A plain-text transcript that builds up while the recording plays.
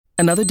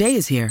Another day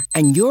is here,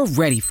 and you're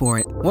ready for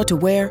it. What to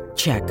wear?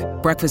 Check.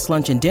 Breakfast,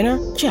 lunch, and dinner?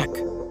 Check.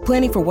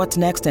 Planning for what's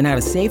next and how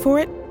to save for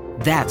it?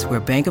 That's where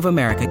Bank of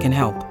America can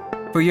help.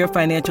 For your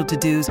financial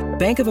to-dos,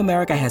 Bank of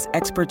America has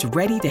experts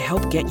ready to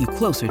help get you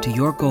closer to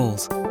your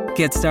goals.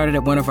 Get started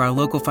at one of our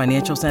local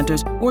financial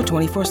centers or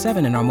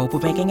 24/7 in our mobile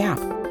banking app.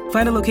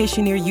 Find a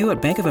location near you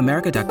at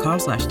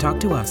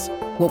bankofamerica.com/talktous.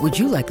 What would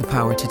you like the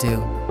power to do?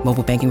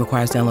 Mobile banking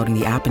requires downloading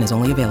the app and is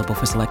only available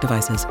for select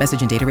devices.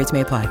 Message and data rates may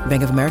apply.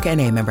 Bank of America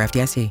N.A., member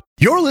FDIC.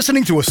 You're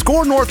listening to a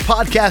Score North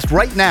podcast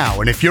right now,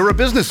 and if you're a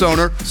business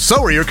owner,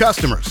 so are your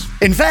customers.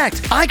 In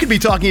fact, I could be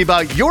talking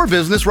about your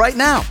business right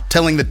now,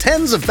 telling the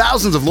tens of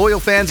thousands of loyal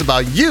fans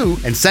about you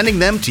and sending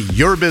them to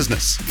your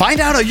business. Find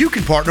out how you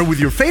can partner with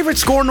your favorite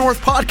Score North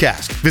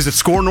podcast. Visit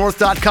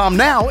scorenorth.com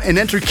now and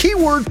enter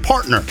keyword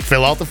partner.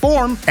 Fill out the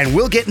form, and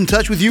we'll get in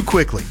touch with you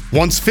quickly.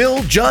 Once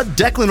Phil, Judd,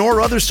 Declan, or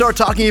others start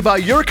talking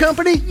about your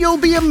company, you'll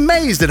be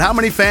amazed at how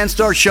many fans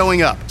start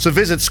showing up. So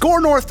visit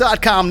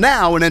scorenorth.com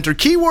now and enter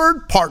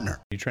keyword partner. Are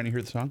you trying to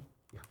hear the song?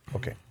 Yeah.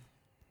 Okay.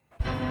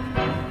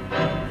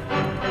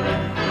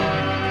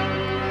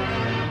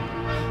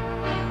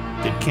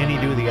 Did Kenny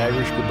do the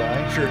Irish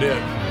goodbye? Sure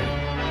did.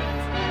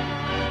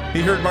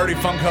 He heard Marty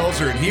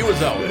Funkhauser and he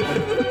was out.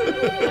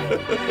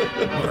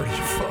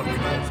 Marty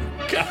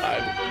Funkhauser.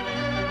 God.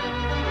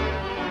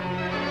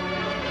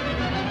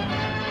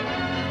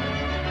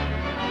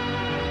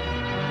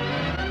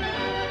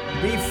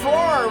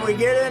 Before we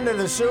get into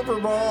the Super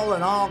Bowl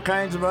and all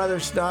kinds of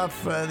other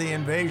stuff, the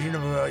invasion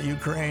of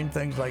Ukraine,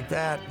 things like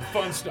that.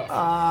 Fun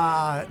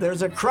stuff.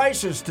 There's a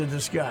crisis to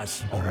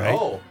discuss. All right.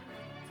 Oh.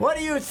 What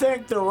do you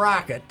think the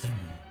Rocket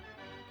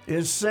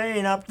is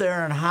saying up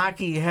there in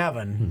hockey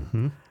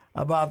heaven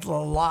about the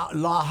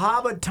La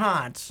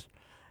Habitants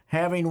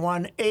having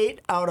won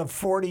 8 out of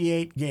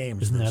 48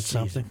 games Isn't this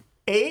that season? something?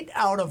 8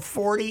 out of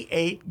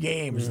 48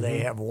 games they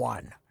have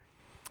won.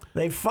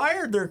 They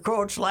fired their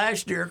coach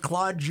last year,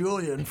 Claude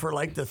Julien, for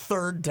like the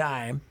third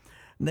time.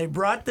 And they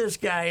brought this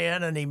guy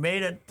in, and he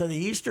made it to the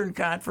Eastern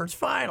Conference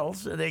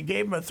Finals. And they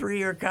gave him a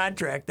 3-year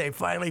contract. They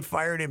finally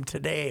fired him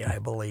today, I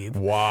believe.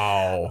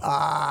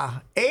 Wow.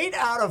 8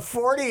 out of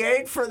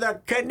 48 for the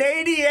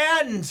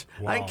Canadiens.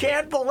 Wow. I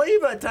can't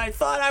believe it. I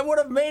thought I would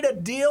have made a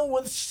deal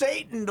with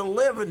Satan to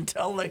live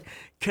until the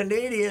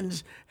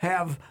Canadians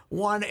have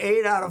won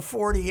 8 out of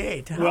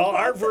 48. Well,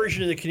 our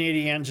version of the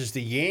Canadiens is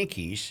the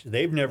Yankees.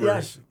 They've never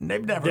been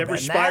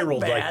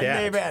spiraled that like bad.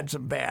 that. They've had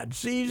some bad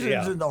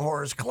seasons in the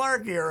Horace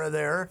Clark era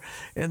there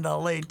in the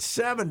late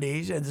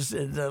 70s and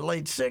in the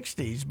late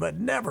 60s, but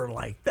never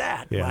like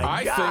that. Yeah.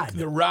 My God. think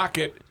the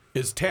Rocket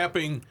is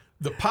tapping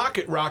the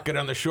pocket rocket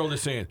on the shoulder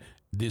saying,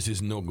 this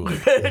is no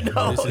good.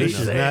 No, This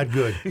is not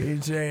good.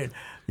 He's saying,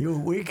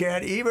 we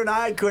can't, even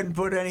I couldn't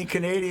put any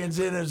Canadians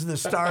in as the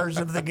stars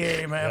of the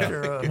game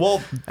after.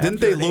 Well, didn't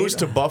they lose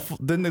to Buffalo?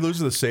 Didn't they lose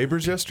to the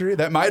Sabres yesterday?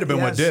 That might have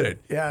been what did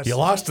it. Yes. You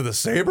lost to the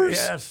Sabres?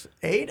 Yes.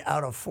 8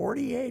 out of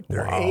 48.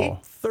 They're Wow.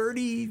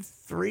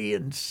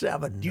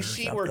 8-33-7. Do you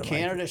see where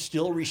Canada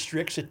still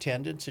restricts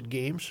attendance at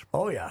games?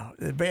 Oh, yeah.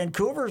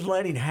 Vancouver's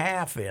letting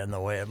half in the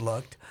way it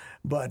looked.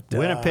 But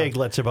Winnipeg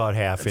lets about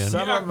half in.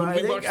 Some of them, I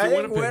think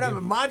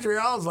Winnipeg.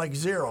 Montreal's like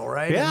 0,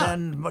 right? Yeah.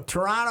 And then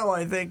Toronto,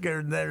 I think,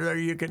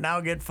 you can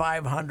now get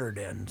 500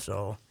 in.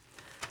 So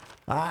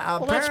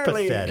that's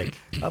pathetic.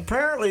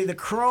 Apparently, the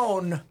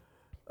Crone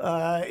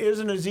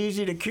isn't as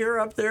easy to cure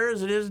up there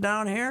as it is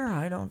down here.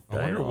 I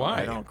wonder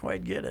why. I don't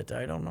quite get it.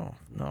 I don't know.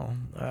 No,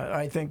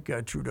 I think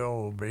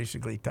Trudeau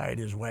basically tied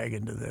his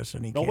wagon to this,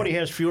 and Nobody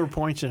has fewer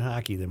points in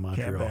hockey than can't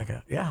Montreal. back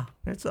out. Yeah,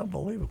 it's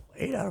unbelievable.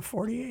 8 out of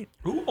 48.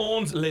 Who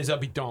owns Les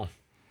Habitants?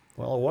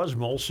 Well, it was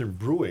Molson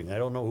Brewing. I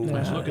don't know who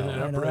owns it. looking it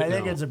up I right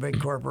think now. it's a big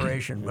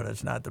corporation, but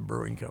it's not the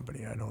brewing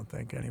company, I don't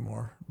think,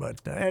 anymore.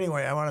 But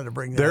anyway, I wanted to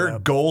bring that Their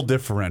up. goal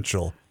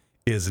differential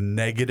is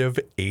negative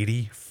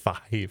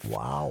 85.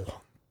 Wow.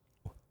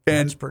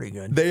 And That's pretty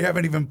good. They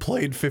haven't even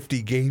played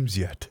 50 games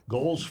yet.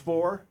 Goals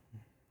for?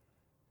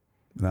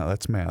 No,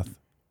 that's math.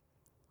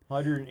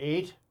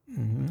 108.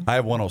 I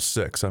have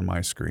 106 on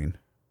my screen.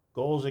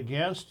 Goals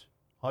against?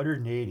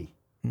 180.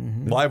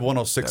 Well, I have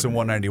 106 and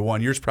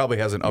 191. Yours probably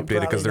hasn't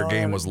updated because their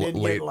game was Didn't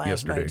get late last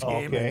yesterday. night's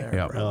game in Okay. there,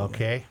 Yeah. probably.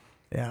 Okay.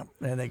 Yeah,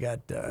 and they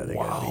got beat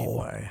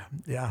by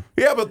yeah.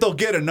 Yeah, but they'll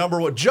get a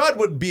number one. Judd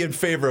would be in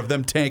favor of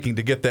them tanking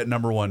to get that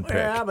number one pick.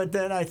 Yeah, but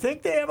then I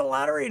think they have a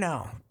lottery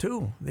now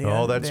too.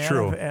 That's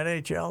true.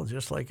 NHL,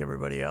 just like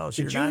everybody else.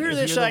 Did you hear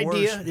this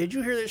idea? Did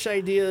you hear this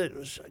idea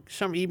that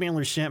some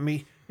emailer sent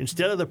me?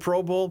 Instead of the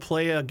Pro Bowl,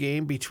 play a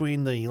game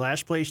between the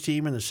last place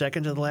team and the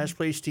second to the last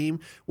place team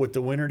with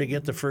the winner to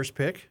get the first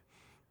pick?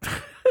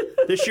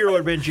 This year would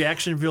have been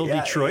Jacksonville,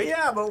 Detroit.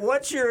 Yeah, but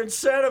what's your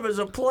incentive as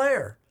a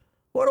player?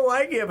 What do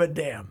I give a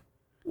damn?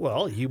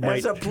 Well, you might.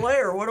 As a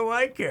player, what do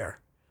I care?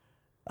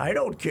 I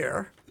don't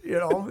care.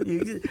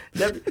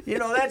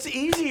 That's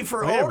easy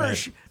for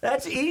ownership.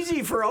 That's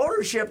easy for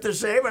ownership to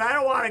say, but I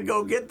don't want to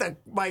go get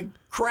my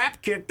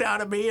crap kicked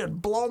out of me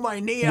and blow my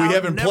knee out. We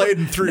haven't played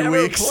in 3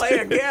 weeks. Never play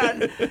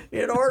again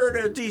in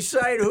order to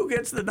decide who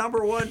gets the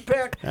number one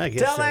pick. I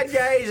guess Tell that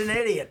guy he's an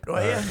idiot,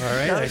 will you? All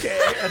right. Okay.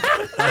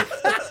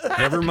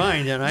 Never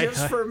mind. And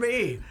Just for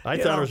me. I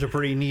you thought know. it was a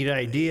pretty neat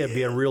idea. It'd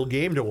be a real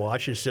game to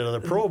watch instead of the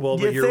Pro Bowl.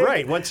 You But you're think-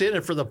 right. What's in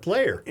it for the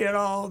player? You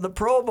know, the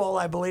Pro Bowl,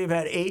 I believe,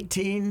 had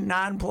 18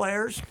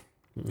 non-players,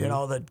 you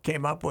know, that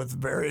came up with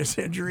various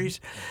injuries.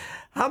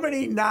 How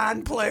many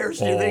non-players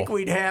do you think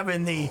we'd have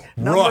in the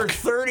number Rook.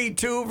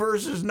 32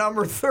 versus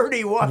number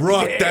 31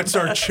 Rook, game? that's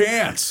our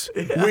chance.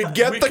 We'd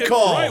get the can,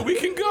 call. Right, we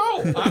can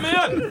go. I'm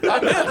in.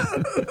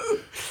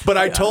 But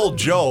I told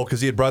Joe, because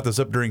he had brought this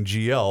up during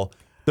GL,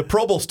 the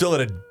Pro Bowl still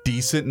at a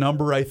decent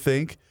number, I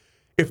think.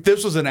 If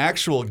this was an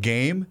actual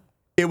game,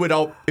 it would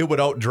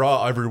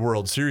outdraw every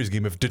World Series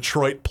game if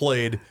Detroit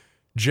played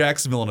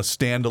Jacksonville in a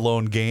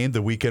standalone game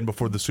the weekend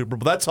before the Super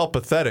Bowl. That's how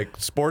pathetic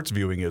sports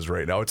viewing is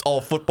right now. It's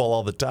all football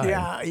all the time.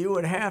 Yeah, you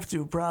would have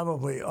to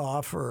probably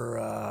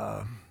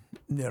offer,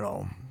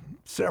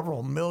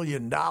 several $1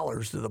 million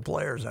to the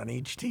players on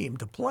each team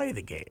to play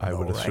the game. I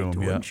would though, assume, right?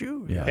 yeah. Wouldn't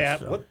you? Yeah.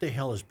 Pat, what the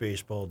hell is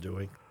baseball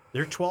doing?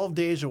 They're 12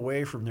 days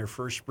away from their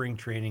first spring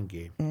training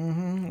game.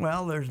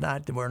 Well,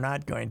 we're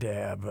not going to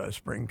have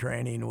spring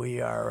training. We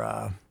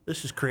are.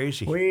 This is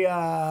crazy.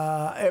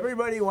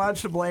 Everybody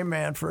wants to blame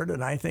Manfred,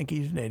 and I think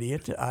he's an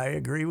idiot. I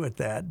agree with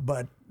that,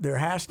 but there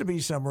has to be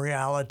some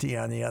reality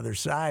on the other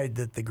side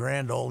that the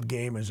grand old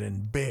game is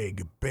in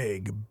big,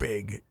 big,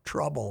 big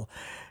trouble.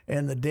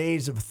 And the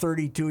days of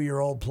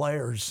 32-year-old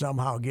players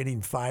somehow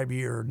getting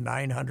 5-year,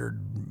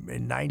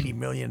 $990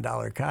 million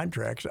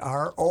contracts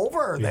are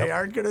over. Yep. They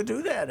aren't going to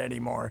do that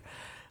anymore.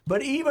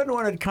 But even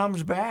when it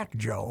comes back,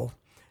 Joe,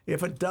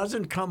 if it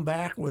doesn't come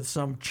back with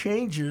some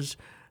changes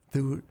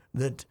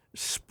that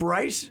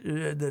spruce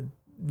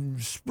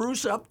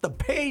up the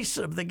pace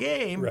of the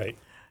game, right.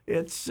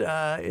 It's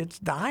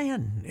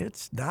dying.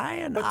 It's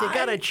dying. But they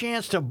got a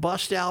chance to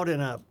bust out in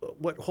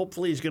what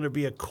hopefully is going to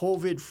be a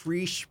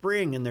COVID-free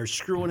spring, and they're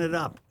screwing it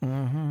up.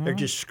 Mm-hmm. They're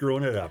just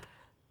screwing it up.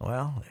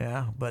 Well,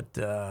 yeah, but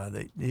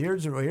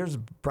here's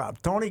the problem.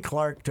 Tony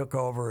Clark took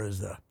over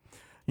as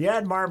you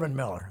had Marvin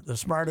Miller, the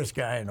smartest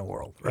guy in the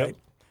world, right? Yep.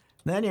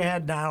 Then you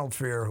had Donald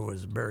Fear, who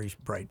was a very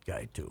bright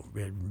guy, too.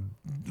 He had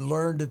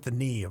learned at the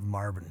knee of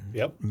Marvin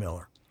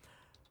Miller.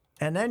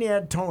 And then you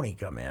had Tony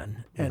come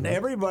in, and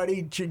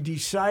everybody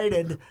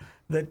decided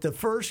that the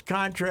first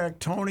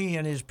contract Tony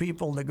and his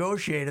people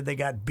negotiated, they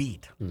got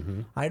beat.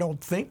 Mm-hmm. I don't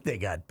think they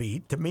got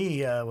beat. To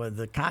me, with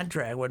the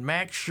contract, when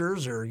Max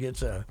Scherzer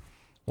gets a,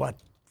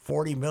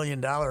 $40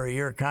 million a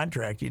year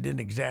contract, you didn't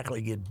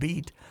exactly get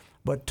beat.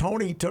 But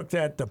Tony took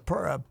that to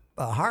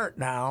heart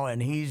now,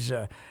 and he's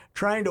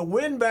trying to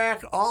win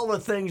back all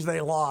the things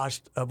they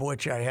lost, of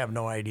which I have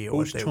no idea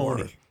what they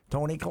were.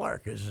 Tony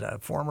Clark is a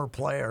former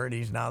player, and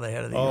he's now the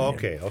head of the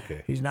union.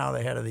 Okay. He's now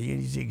the head of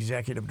he's the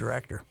executive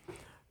director.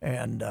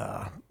 And,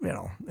 a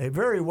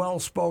very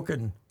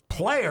well-spoken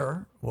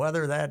player,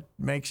 whether that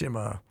makes him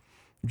a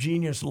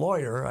genius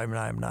lawyer,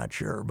 I'm not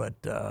sure. But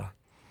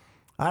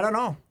I don't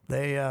know.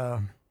 They,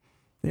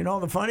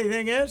 the funny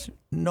thing is,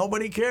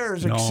 nobody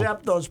cares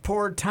except those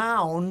poor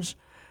towns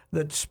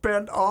that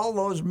spent all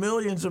those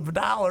millions of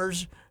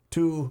dollars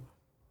to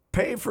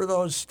pay for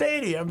those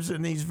stadiums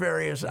in these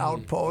various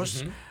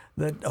outposts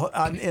that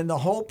in the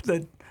hope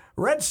that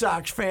Red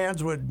Sox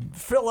fans would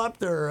fill up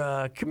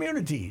their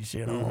communities,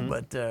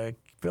 but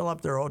fill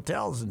up their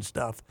hotels and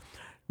stuff.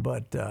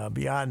 But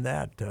beyond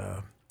that,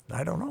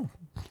 I don't know.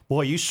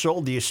 Boy, you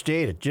sold the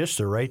estate at just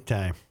the right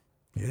time.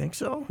 You think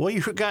so? Well,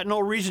 you got no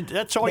reason.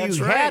 That's all That's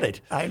you right. had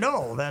it. I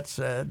know. That's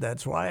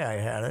why I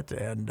had it,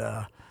 and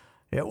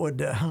it would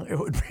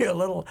be a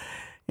little,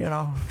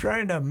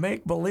 trying to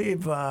make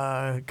believe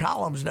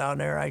columns down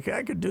there. I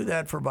could do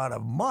that for about a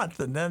month,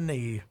 and then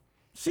the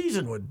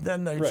season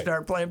they'd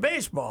start playing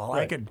baseball.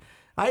 Right.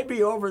 I'd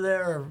be over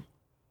there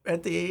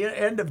at the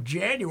end of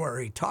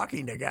January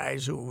talking to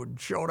guys who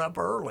showed up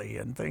early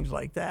and things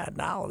like that.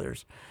 Now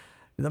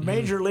the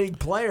major league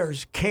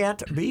players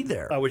can't be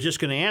there. I was just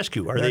going to ask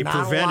you, are They're they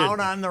not prevented? allowed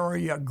on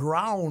the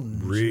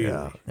grounds. Really?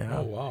 Yeah.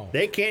 Oh, wow.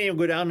 They can't even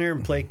go down there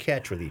and play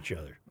catch with each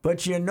other.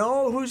 But you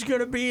know who's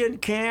going to be in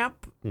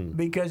camp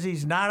because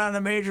he's not on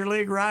the major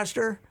league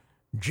roster?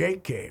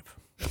 Jake Cave.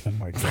 Oh,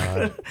 my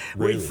God.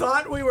 We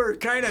thought we were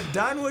kind of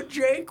done with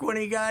Jake when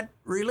he got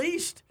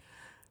released,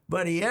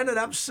 but he ended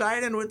up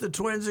signing with the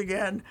Twins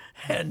again,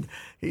 and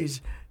he's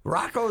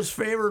Rocco's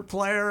favorite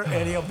player,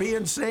 and he'll be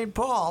in St.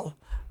 Paul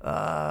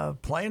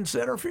playing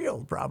center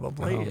field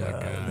probably.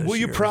 Will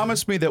you year.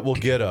 promise me that we'll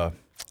get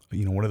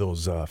one of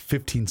those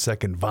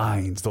 15-second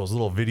vines, those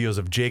little videos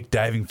of Jake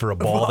diving for a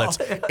ball that's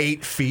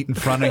 8 feet in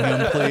front of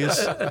him,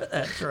 please?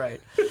 That's right.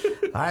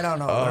 I don't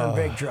know. They're in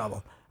big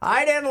trouble.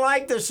 I didn't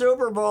like the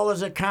Super Bowl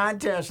as a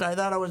contest. I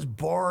thought it was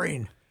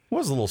boring. It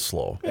was a little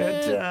slow.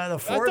 The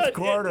fourth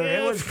quarter,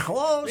 it was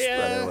close,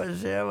 yeah. but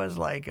it was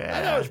like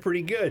I thought it was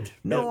pretty good.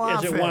 No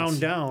as it offense.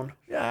 wound down.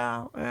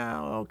 Yeah,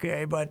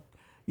 okay, but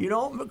you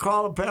don't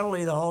call a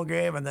penalty the whole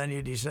game, and then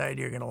you decide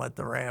you're going to let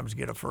the Rams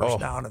get a first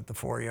down at the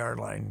 4-yard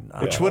line,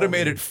 Which would have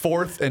made it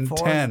 4th and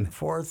 10.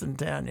 4th and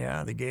 10.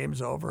 Yeah, the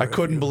game's over. I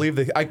couldn't believe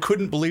they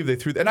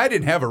threw that. And I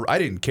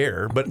didn't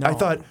care, but I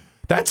thought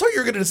That's how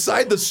you're going to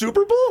decide the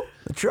Super Bowl?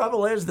 The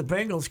trouble is the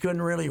Bengals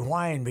couldn't really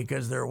whine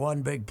because their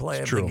one big play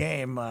of true. the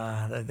game,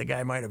 the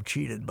guy might have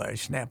cheated by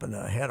snapping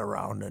the head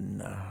around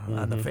and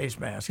on the face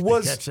mask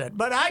to catch that.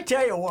 But I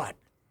tell you what,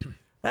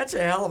 that's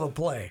a hell of a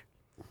play.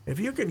 If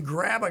you can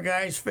grab a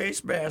guy's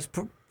face mask,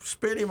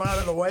 spit him out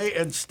of the way,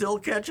 and still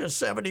catch a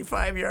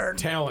 75-yard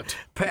Talent.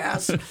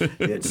 pass,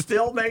 and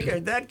still make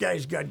it, that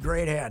guy's got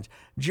great hands.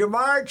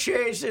 Jamar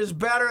Chase is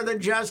better than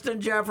Justin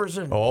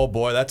Jefferson. Oh,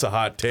 boy, that's a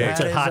hot take.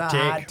 That is hot a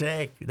take. hot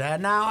take.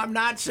 Now, I'm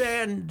not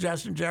saying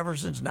Justin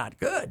Jefferson's not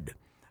good,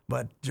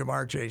 but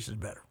Jamar Chase is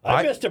better.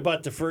 I missed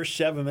about the first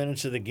 7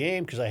 minutes of the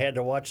game because I had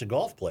to watch the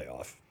golf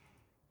playoff.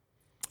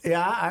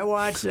 Yeah, I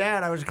watched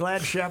that. I was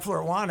glad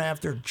Scheffler won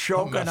after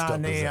choking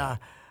on the.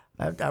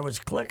 I was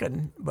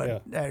clicking,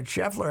 but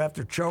Scheffler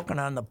after choking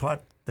on the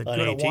putt that On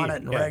could have 18, won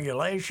it in yeah.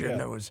 regulation.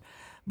 Yeah. It was,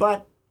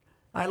 but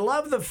I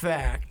love the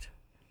fact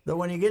that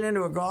when you get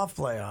into a golf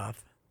playoff,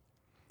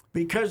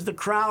 because the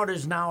crowd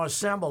is now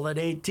assembled at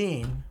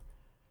 18,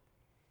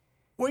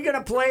 we're going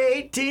to play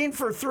 18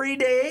 for 3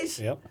 days.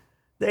 Yep.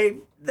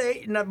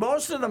 Now,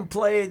 most of them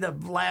play the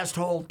last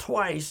hole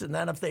twice, and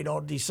then if they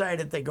don't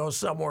decide it, they go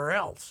somewhere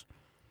else.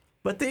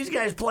 But these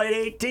guys played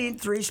 18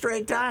 3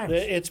 straight times.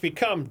 It's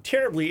become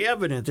terribly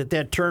evident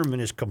that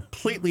tournament is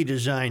completely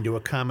designed to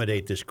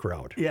accommodate this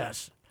crowd.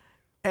 Yes.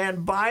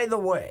 And by the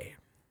way,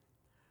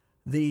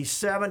 the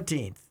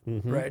 17th,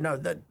 right? No,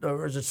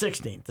 or is it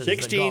 16th?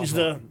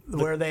 16's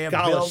where they have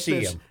Coliseum.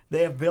 built this.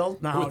 They have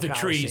built now With the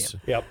Coliseum. trees.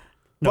 Yep.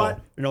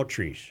 But- No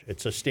trees.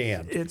 It's a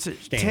stand. It's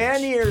Stands.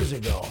 10 years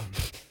ago.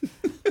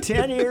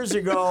 10 years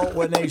ago,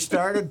 when they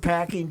started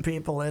packing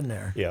people in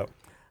there, Yep.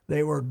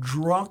 they were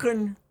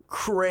drunken,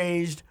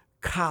 crazed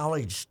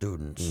college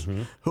students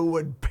who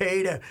would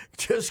pay to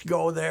just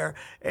go there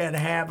and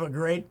have a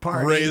great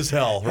party. Raise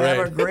hell, Have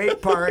right. a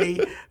great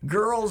party.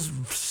 Girls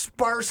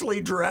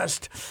sparsely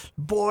dressed,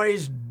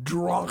 boys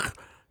drunk,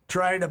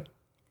 trying to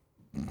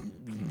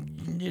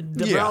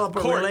develop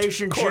a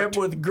relationship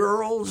with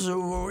girls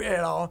who,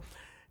 and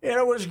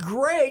it was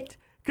great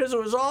because it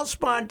was all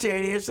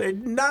spontaneous.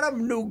 None of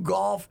them knew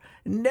golf,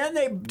 and then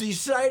they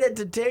decided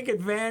to take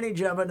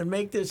advantage of it and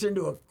make this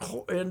into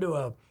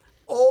a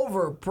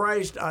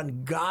overpriced,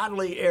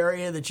 ungodly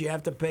area that you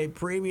have to pay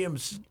premium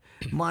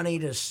money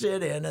to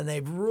sit in, and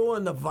they've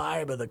ruined the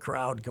vibe of the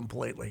crowd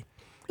completely.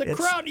 The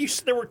crowd,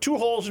 there were 2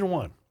 holes in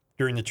one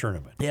during the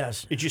tournament.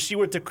 Yes. Did you see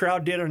what the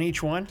crowd did on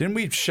each one? Didn't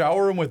we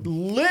shower him with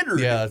Littered.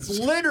 Yeah,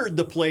 Littered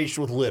the place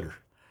with litter.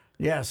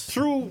 Yes.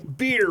 Threw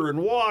beer and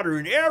water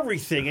and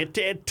everything.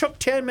 It took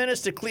 10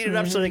 minutes to clean it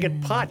up so they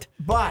could putt.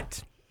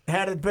 But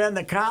had it been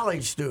the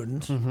college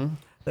students,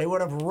 they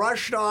would have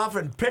rushed off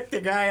and picked the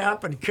guy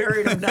up and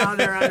carried him down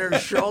there on their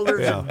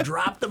shoulders and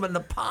dropped him in the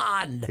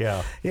pond.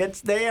 Yeah.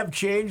 They have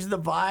changed the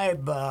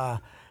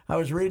vibe. I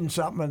was reading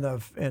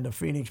something in the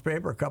Phoenix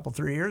paper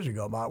 3 years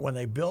ago about when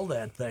they build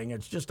that thing,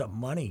 it's just a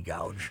money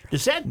gouge.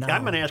 I'm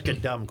going to ask a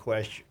dumb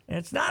question.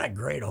 It's not a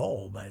great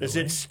hole, by the Does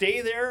way. it stay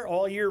there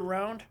all year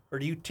round, or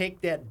do you take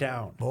that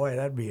down? Boy,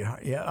 that'd be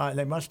hard. Yeah,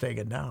 they must take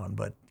it down,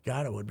 but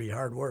God, it would be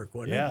hard work,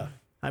 wouldn't Yeah. it?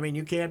 I mean,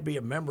 you can't be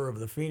a member of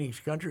the Phoenix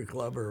Country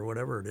Club or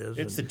whatever it is.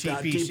 It's and- the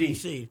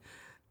TPC.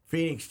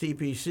 Phoenix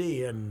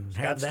TPC, and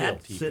have Scottsdale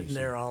that TPC. sitting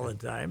there all the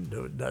time,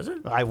 does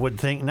it? I would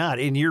think not.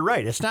 And you're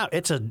right. It's not.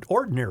 It's an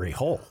ordinary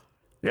hole.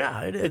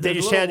 Yeah, They there's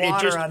just a little had- it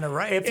water just- on the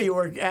right. If you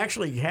were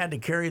actually had to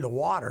carry the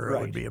water, it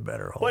would be a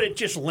better hole. But it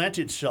just lent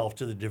itself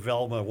to the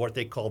development of what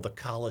they call the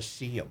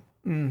Coliseum.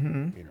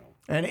 Mm-hmm. You know,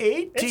 And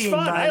 18, it's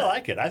fun. by- I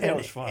like it. I think it and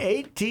was fun.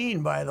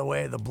 18, by the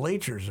way, the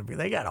bleachers,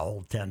 they got to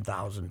hold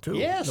 10,000 too.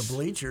 Yes. The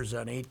bleachers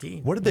on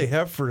 18. What did they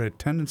have for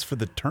attendance for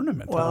the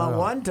tournament? Well,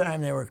 one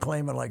time they were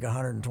claiming like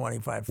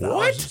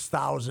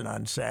 125,000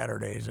 on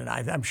Saturdays, and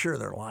I'm sure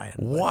they're lying.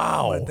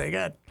 Wow.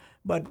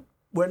 But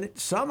when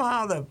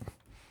somehow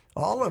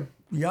all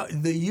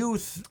the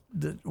youth,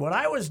 when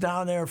I was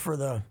down there for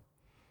the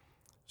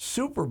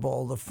Super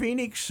Bowl, the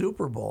Phoenix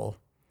Super Bowl,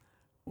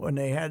 when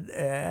they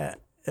had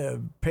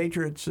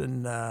Patriots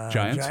and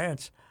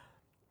Giants.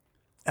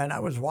 And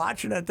I was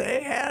watching it.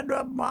 They had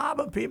a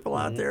mob of people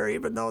out there,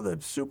 even though the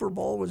Super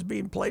Bowl was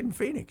being played in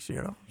Phoenix.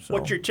 So,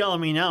 what you're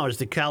telling me now is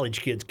the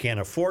college kids can't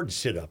afford to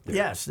sit up there.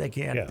 yes, they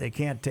can't. Yeah. They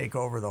can't take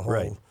over the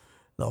whole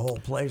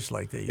place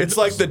like they. It's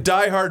like the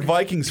diehard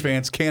Vikings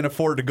fans can't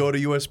afford to go to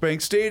U.S.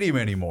 Bank Stadium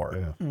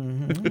anymore.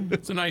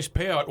 It's a nice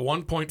payout.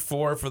 1.4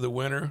 for the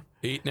winner,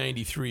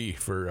 $893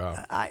 for.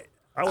 I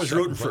was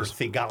rooting for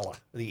Thigala,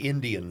 the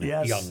Indian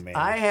young man.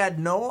 I had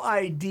no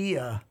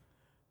idea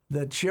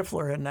that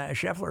Scheffler had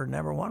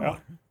never won one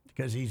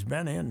because he's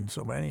been in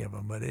so many of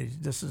them. But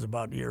this is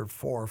about year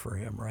 4 for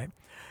him, right?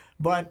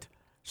 But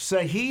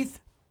Sahith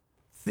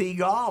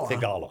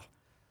Thigala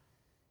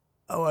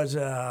was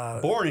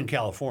Born in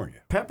California.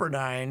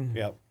 Pepperdine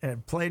Yep.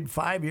 and played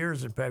 5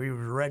 years at Pepperdine. He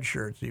was red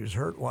shirts. He was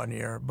hurt one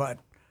year. But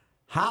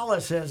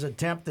Hollis Gavner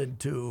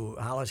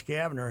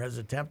has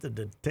attempted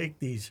to take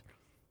these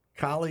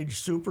college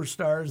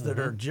superstars that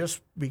are just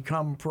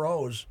become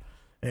pros,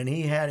 and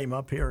he had him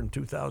up here in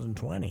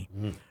 2020.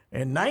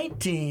 In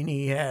 19,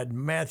 he had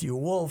Matthew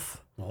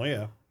Wolf. Oh,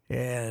 yeah.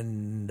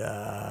 and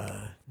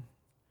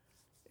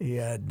he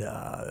had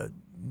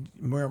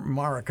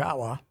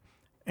Morikawa,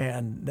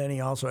 and then he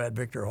also had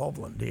Victor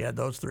Hovland. He had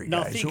those three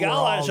Now, guys. who were Thigala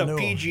all is a new.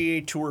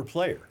 PGA Tour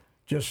player.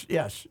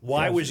 Yes.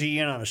 Why yes. was he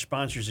in on a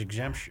sponsor's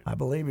exemption? I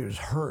believe he was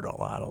hurt a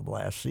lot of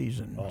last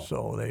season,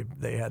 so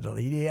they had to.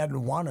 He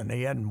hadn't won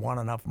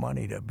enough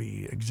money to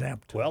be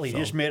exempt. Well, he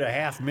just made a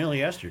 $500,000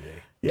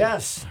 yesterday.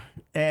 Yes,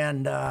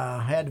 and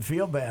had to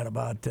feel bad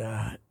about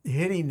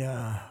hitting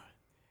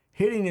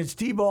his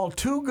tee ball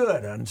too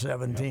good on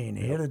 17.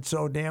 He hit it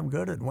so damn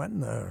good it went in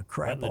the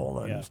crap hole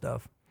and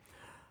stuff.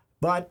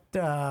 But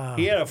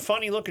he had a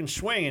funny looking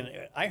swing, and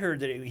I heard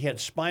that he had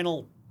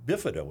spinal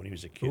bifida when he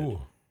was a kid. Ooh.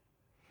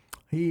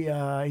 he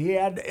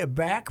had a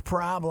back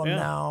problem Yeah.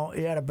 now.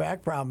 He had a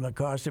back problem that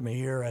cost him a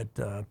year at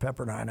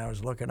Pepperdine. I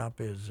was looking up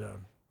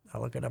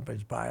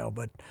his bio,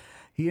 but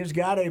he has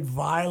got a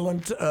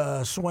violent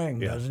swing,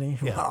 doesn't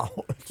he? Yeah.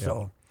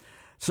 Wow.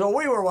 So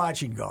we were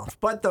watching golf,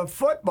 but the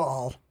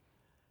football,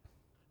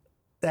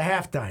 the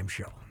halftime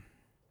show,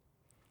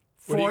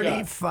 What do you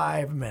got?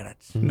 45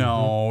 minutes.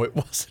 No, it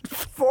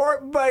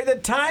wasn't. By the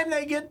time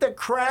they get the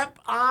crap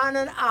on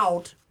and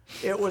out,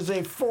 it was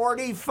a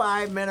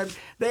 45-minute.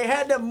 They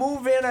had to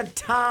move in a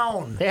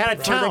town. They had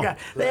a town.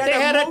 They They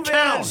had had to a move in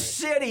town. a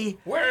city.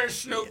 Where's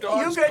Snoop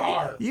Dogg's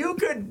car? You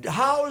could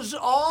house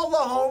all the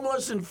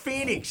homeless in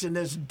Phoenix in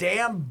this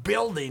damn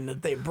building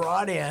that they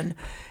brought in,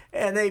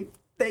 and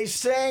they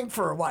sang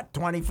for what,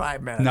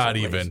 25 minutes? Not at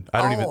least. even.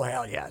 I don't even. Oh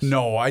hell yes.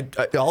 No, I'll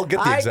get the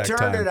I exact turned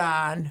time. it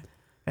on,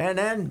 and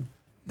then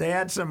they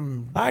had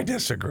some. I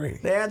disagree.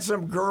 They had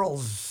some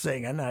girls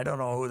singing. I don't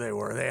know who they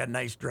were. They had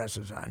nice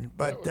dresses on,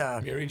 but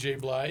Mary J.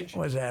 Blige?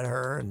 was that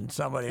her and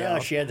somebody Yeah,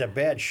 else? she had the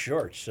bad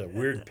shorts,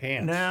 weird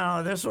pants.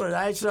 No, this was.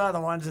 I saw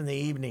the ones in the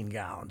evening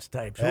gowns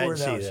types. Who I were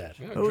didn't see those? that.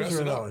 Yeah, Whose dress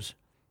were it up. those?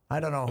 I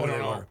don't know who I they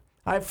don't know. were.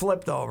 I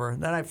flipped over,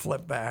 then I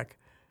flipped back,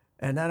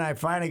 and then I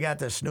finally got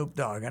to Snoop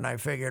Dogg, and I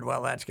figured,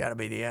 well, that's got to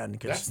be the end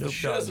because That's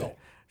the shizzle.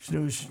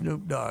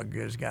 Snoop Dogg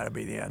has got to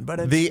be the end.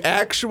 But it's, The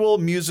actual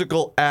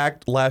musical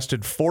act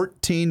lasted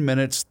 14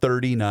 minutes,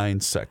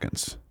 39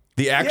 seconds.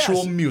 The actual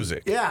Yes.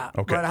 music. yeah.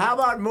 Okay. But how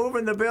about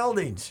moving the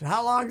buildings?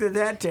 How long did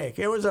that take?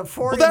 It was a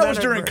 40. Well, that was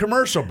during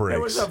commercial breaks.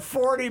 It was a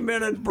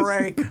 40-minute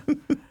break.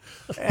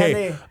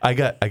 Hey, I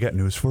got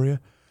news for you.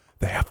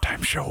 The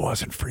halftime show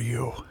wasn't for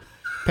you.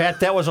 Pat,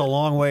 that was a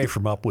long way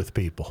from Up With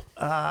People.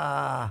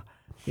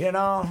 You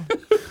know,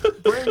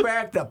 bring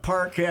back the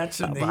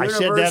Parkettes and the I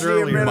University said that of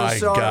earlier. My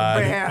Minnesota God.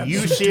 bands.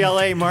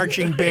 UCLA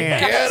marching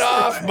band. Get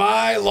off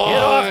my lawn!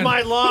 Get off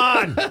my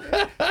lawn!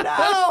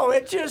 No,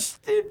 it just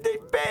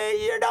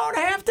you don't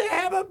have to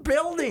have a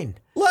building.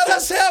 Let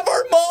us have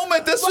our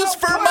moment. This Well, was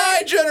for put my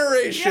it-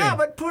 generation. Yeah,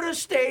 but put a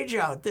stage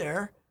out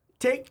there.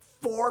 Take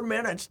 4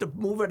 minutes to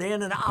move it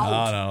in and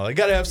out. No. They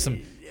gotta have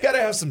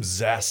some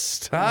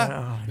zest,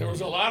 huh? There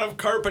was a lot of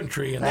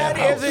carpentry in that,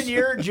 That house. isn't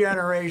your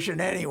generation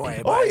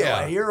anyway. Oh, By the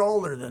yeah. way. You're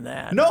older than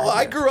that. No,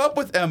 I grew up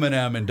with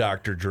Eminem and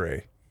Dr.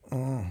 Dre.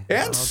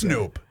 And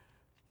Snoop.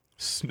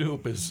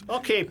 Snoop is.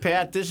 Okay,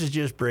 Pat, this is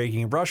just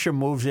breaking. Russia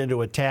moves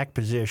into attack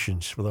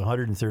positions with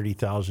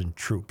 130,000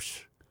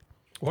 troops.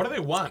 What do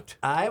they want?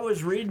 I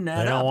was reading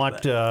that. They don't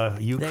up.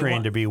 want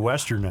Ukraine to be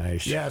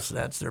westernized. Yes,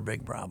 that's their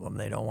big problem.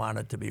 They don't want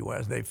it to be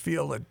West. They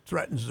feel it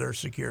threatens their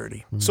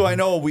security. So I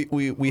know we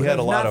had There's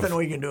a lot nothing of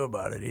we can do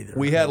about it either.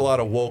 we had a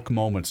lot of woke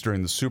moments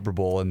during the Super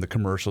Bowl and the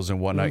commercials and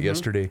whatnot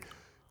yesterday.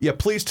 Yeah,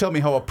 please tell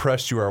me how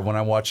oppressed you are when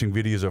I'm watching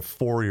videos of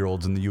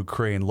 4-year-olds in the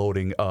Ukraine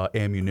loading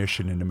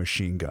ammunition into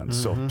machine guns.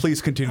 So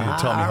please continue to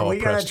tell me how Are we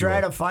going to oppressed you try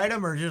are. to fight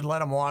them or just let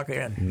them walk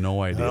in?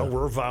 No idea.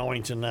 We're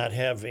vowing to not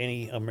have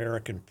any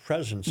American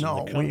presence in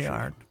No, the country. we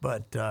aren't.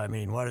 But I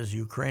mean, what is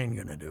Ukraine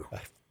going to do?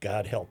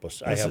 God help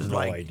us. I have no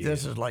idea.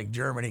 This is like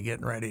Germany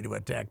getting ready to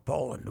attack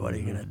Poland. What are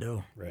you going to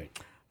do? Right.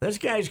 This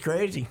guy's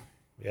crazy.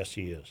 Yes,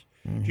 he is.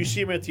 Did you see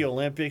him at the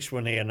Olympics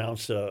when they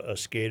announced a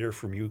skater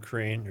from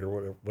Ukraine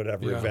or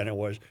whatever Yeah. event it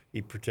was?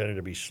 He pretended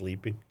to be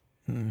sleeping.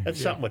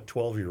 That's something a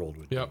 12-year-old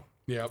would do.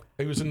 Yep.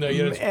 He was in the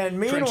trench coat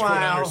And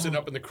under, sitting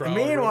up in the crowd.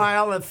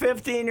 meanwhile, the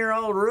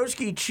 15-year-old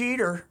Reusse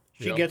cheater,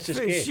 She gets to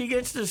skate. she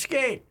gets to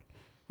skate.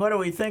 What do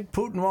we think?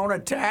 Putin won't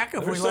attack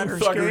if There's we let some her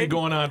thuggery skate?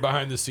 going on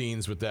behind the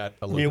scenes with that.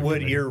 Olympic It would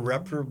event.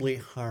 irreparably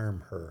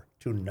harm her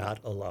to not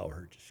allow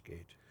her to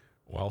skate.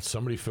 Well,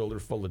 somebody filled her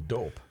full of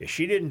dope. Yeah,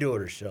 she didn't do it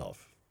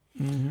herself.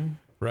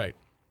 Right.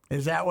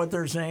 Is that what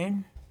they're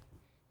saying?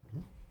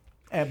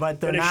 But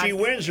they're But if not. she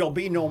wins, there'll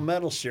be no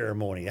medal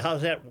ceremony. How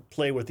does that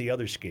play with the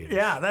other skaters?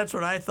 Yeah, that's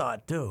what I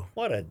thought too.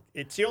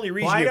 It's the only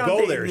reason Why you don't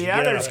go the, there is the to get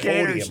other on a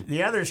skaters? podium.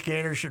 The other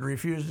skaters should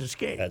refuse to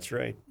skate. That's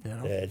right.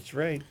 know? That's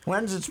right.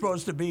 When's it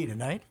supposed to be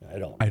tonight? I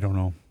don't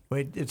know.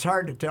 Wait, it's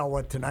hard to tell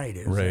what tonight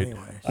is. Right.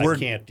 Anyway, I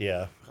can't,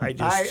 yeah.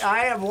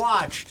 I have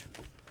watched.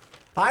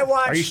 I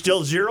watched. Are you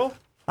still 0?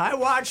 I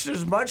watched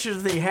as much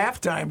of the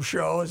halftime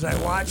show as I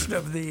watched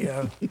of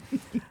the,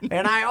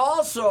 and I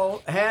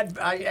also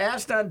I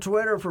asked on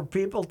Twitter for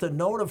people to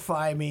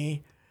notify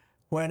me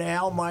when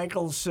Al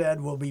Michaels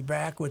said we'll be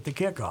back with the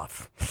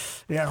kickoff.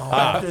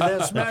 After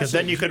this message. Because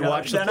then you could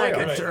watch the Then I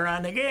playoffs. could turn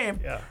on the game.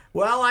 Yeah.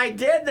 Well, I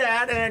did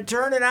that, and I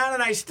turned it on,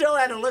 and I still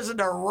had to listen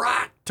to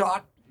rock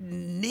talk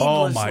needlessly.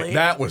 Oh my,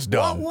 that was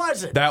dumb. What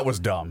was it? That was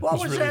dumb. What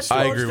was that I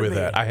supposed agree to with be?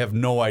 that. I have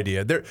no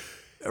idea.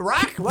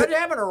 Rock? What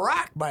happened to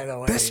Rock, by the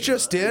way? That's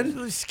just it. He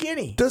was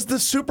skinny. Does the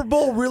Super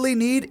Bowl really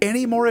need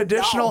any more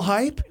additional No.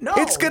 hype? No.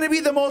 It's going to be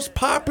the most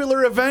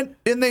popular event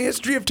in the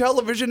history of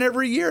television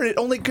every year, and it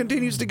only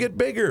continues to get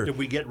bigger. Did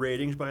we get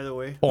ratings, by the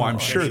way? Oh, I'm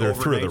sure they're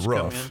through the overnights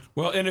come roof. in?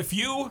 Well, and if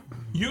you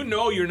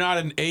know you're not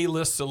an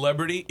A-list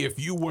celebrity if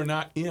you were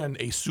not in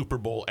a Super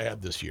Bowl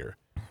ad this year.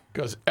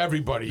 Because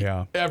everybody,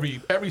 every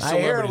celebrity. I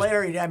hear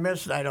Larry. I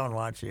don't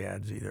watch the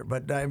ads either,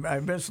 but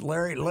I miss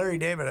Larry. Larry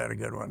David had a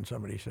good one.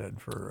 Somebody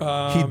said for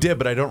He did,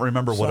 but I don't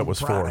remember what it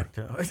was product.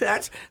 for.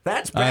 That's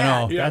bad. I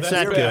know. Yeah, That's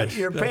not bad. good.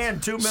 You're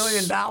paying $2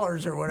 million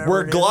or whatever.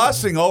 We're it is.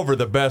 glossing over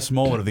the best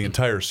moment of the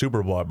entire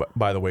Super Bowl,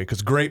 by the way,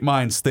 because great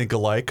minds think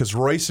alike. Because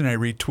Reusse and I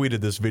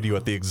retweeted this video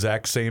at the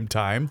exact same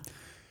time,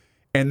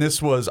 and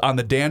this was on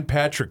the Dan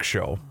Patrick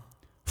Show.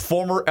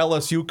 Former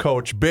LSU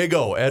coach Big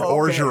O Ed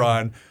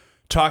Orgeron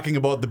talking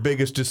about the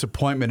biggest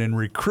disappointment in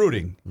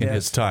recruiting in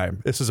his time.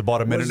 This is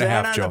about a minute and a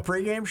half, Joe. Was that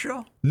on the pregame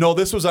show? No,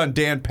 this was on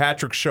Dan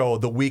Patrick's show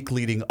the week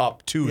leading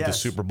up to the Yes.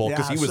 Super Bowl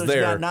because he was so there.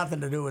 It's got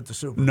nothing to do with the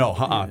Super Bowl.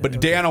 No,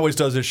 But Dan always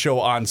does his show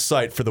on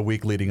site for the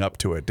week leading up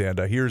to it. Dan,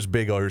 here's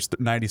Big O. Here's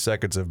 90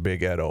 seconds of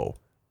Big Ed O.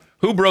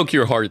 Who broke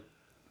your heart?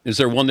 Is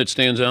there one that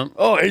stands out?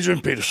 Oh, Adrian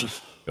Peterson.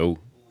 Oh,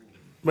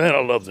 Man, I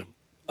loved him.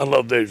 I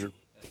loved Adrian.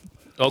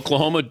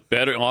 Oklahoma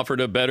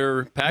offered a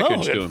better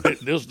package to him.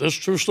 This is a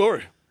true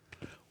story.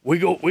 We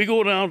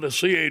go down to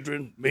see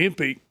Adrian, me and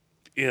Pete,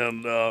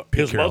 and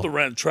his Carroll. mother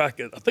ran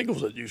track at, I think it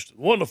was at Houston.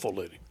 Wonderful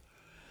lady.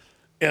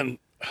 And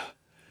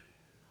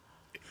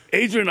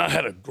Adrian and I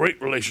had a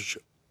great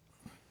relationship.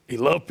 He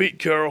loved Pete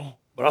Carroll,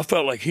 but I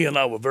felt like he and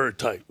I were very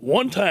tight.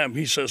 One time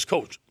he says,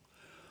 Coach,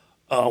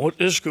 I went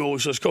to this school. He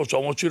says, Coach, I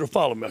want you to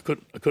follow me. I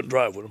couldn't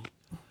drive with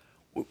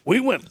him. We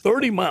went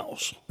 30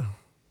 miles.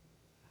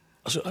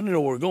 I said, I didn't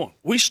know where we're going.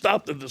 We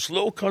stopped at this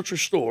little country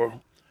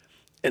store,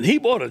 and he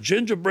bought a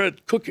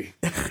gingerbread cookie.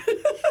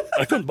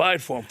 I couldn't buy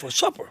it for him for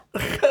supper.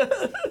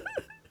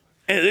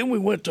 And then we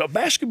went to a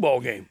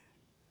basketball game.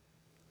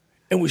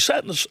 And we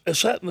sat in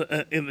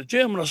the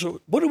gym, and I said,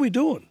 what are we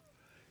doing?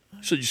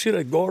 He said, you see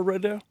that guard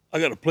right there? I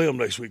got to play him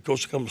next week.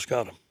 Coach, come and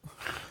scout him.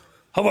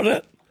 How about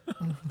that?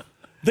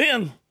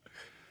 Then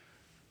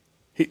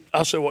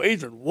I said, well,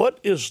 Adrian, what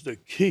is the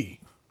key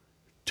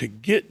to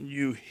getting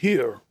you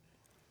here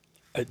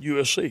at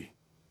USC?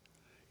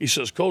 He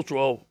says, Coach,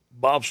 well,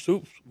 Bob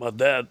Stoops, my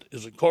dad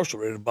is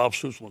incarcerated. Bob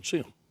Stoops won't see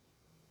him.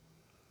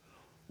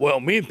 Well,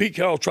 me and Pete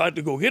Carroll tried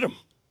to go get him.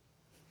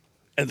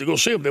 And to go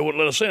see him, they wouldn't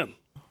let us in.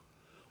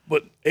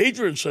 But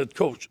Adrian said,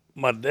 Coach,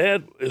 my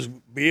dad is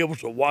be able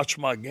to watch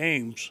my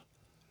games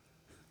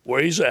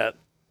where he's at.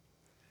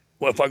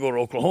 Well, if I go to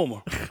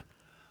Oklahoma.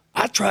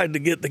 I tried to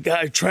get the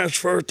guy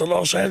transferred to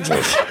Los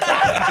Angeles.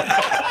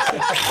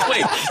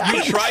 Wait,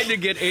 you tried to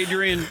get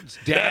Adrian's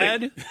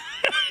dad?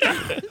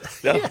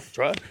 Yeah,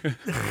 tried.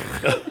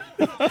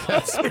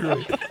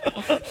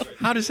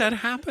 How does that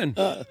happen?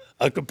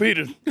 I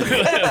competed. Couldn't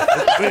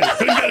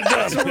get it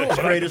done. World's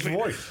greatest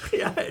voice.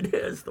 Yeah, it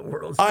is the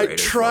world's I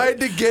greatest tried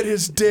to get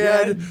his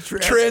dad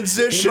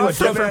transition He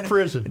from must have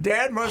prison.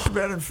 Dad must have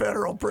been in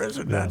federal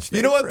prison. Not state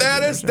You know what that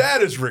prison. is?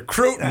 That is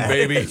recruiting,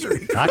 baby.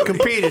 I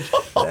competed.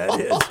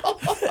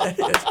 That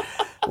is.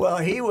 Well,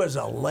 he was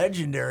a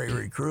legendary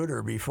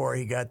recruiter before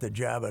he got the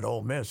job at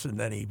Ole Miss, and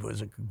then he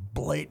was a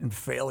blatant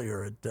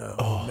failure at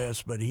Ole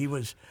Miss. But he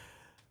was,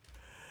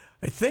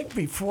 I think,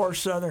 before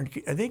Southern.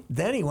 I think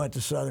then he went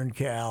to Southern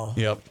Cal.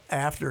 Yep.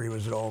 After he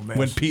was at Ole Miss.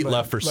 When Pete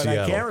left for but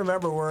Seattle. I can't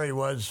remember where he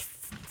was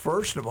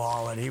first of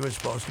all, and he was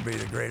supposed to be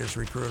the greatest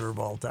recruiter of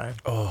all time.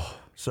 Oh.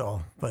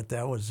 So, but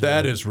that was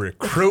That is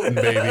recruiting,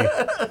 baby.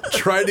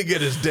 Tried to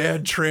get his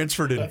dad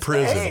transferred in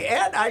prison. Hey,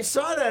 Ed, I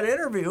saw that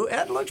interview.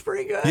 Ed looks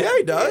pretty good. Yeah,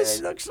 he does.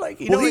 He looks like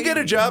Will he get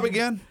a job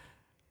again?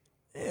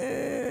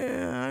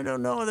 I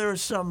don't know. There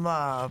was some.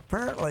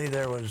 Apparently,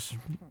 there was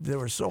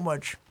so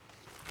much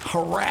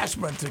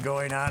harassment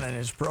going on in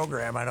his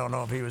program. I don't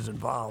know if he was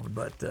involved,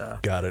 but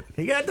Got it.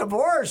 he got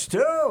divorced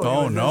too.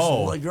 Oh,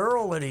 no. The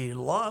girl that he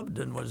loved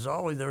and was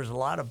always there was a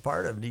lot of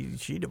part of.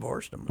 She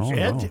divorced him. Oh,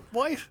 Ed's no.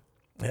 wife?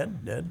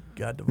 Ed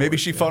got divorced. Maybe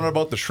she found out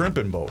about the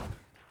shrimping boat.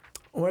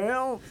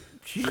 Well,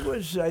 she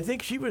was. I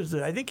think she was.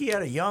 I think he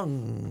had a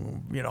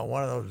young,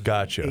 one of those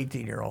Gotcha.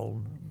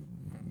 18-year-old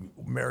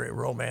married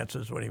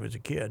romances when he was a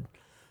kid,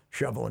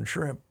 shoveling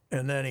shrimp,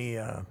 and then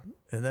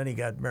he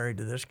got married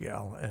to this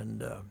gal,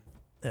 and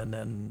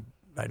then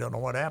I don't know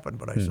what happened,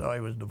 but I saw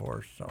he was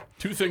divorced. So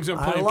Two things I'm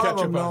I playing love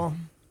catch him up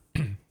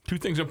though. on. Two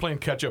things I'm playing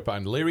catch up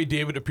on. Larry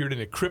David appeared in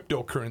a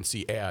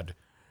cryptocurrency ad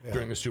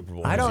during the Super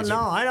Bowl. I don't know.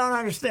 I don't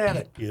understand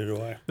it. Neither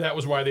do I. That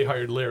was why they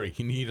hired Larry.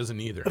 He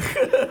doesn't either.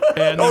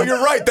 Oh,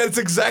 you're right. That's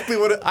exactly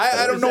what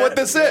I don't know what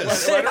this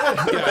is. Yeah,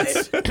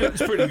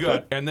 it's pretty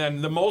good. And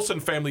then the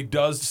Molson family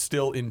does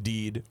still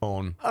indeed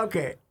own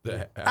Okay,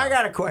 the. I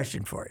got a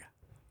question for you.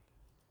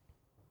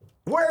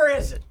 Where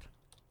is it?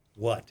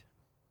 What?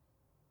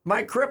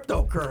 My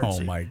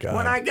cryptocurrency. Oh, my God.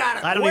 When I got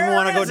it. I don't even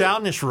want to go is it?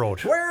 down this road.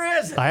 Where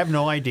is it? I have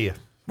no idea.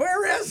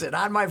 Where is it?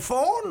 On my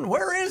phone?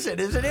 Where is it?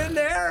 Is it in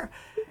there?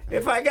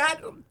 If I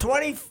got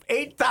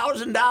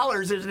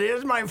 $28,000, is it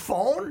in my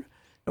phone?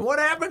 And what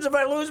happens if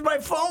I lose my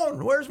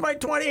phone? Where's my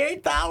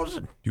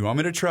 $28,000? You want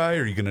me to try,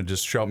 or are you going to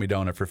just shout me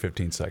down after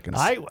 15 seconds?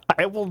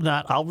 I will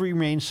not. I'll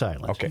remain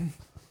silent. Okay.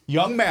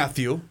 Young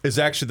Matthew is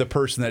actually the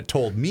person that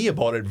told me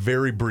about it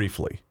very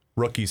briefly.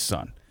 Rookie's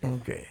son.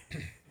 Okay.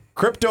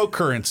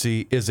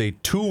 Cryptocurrency is a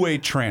two-way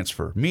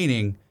transfer,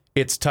 meaning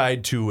it's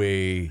tied to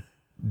a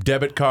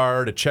debit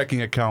card, a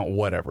checking account,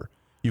 whatever.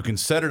 You can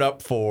set it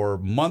up for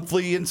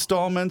monthly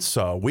installments,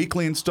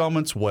 weekly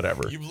installments,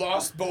 whatever. You've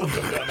lost both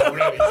of them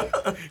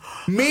already.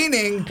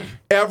 Meaning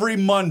every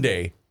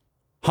Monday,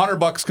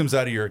 $100 comes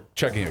out of your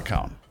checking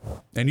account,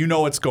 and you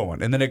know it's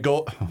going, and then it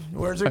go.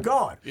 Where's it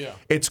going? Yeah.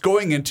 It's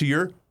going into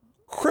your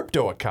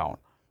crypto account.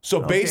 So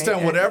based on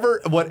and-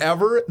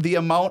 whatever the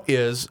amount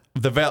is,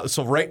 the value.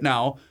 So right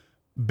now,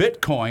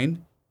 Bitcoin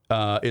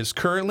is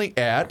currently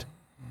at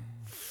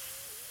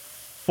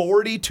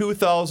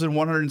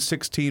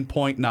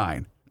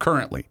 42,116.9.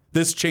 Currently,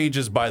 this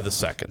changes by the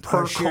second.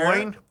 Per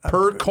coin?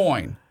 Per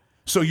coin.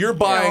 So you're Yeah,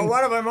 buying. well,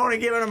 what if I'm only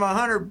giving them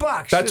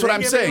 $100? That's Do what they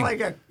I'm give saying. me like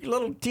a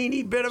little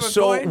teeny bit of a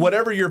So coin?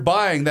 whatever you're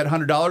buying, that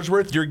 $100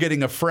 worth, you're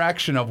getting a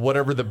fraction of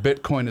whatever the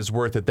Bitcoin is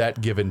worth at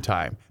that given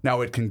time.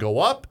 Now it can go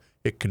up,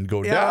 it can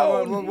go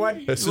down. well,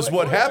 This is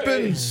what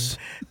happens.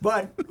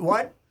 But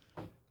what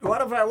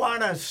if I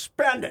want to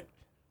spend it?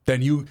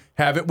 Then you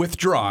have it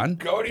withdrawn.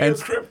 Go to your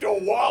crypto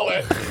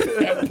wallet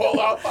and pull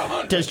out the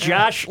 100. Does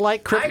Josh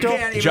like crypto? I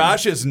can't even,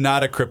 Josh is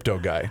not a crypto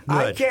guy.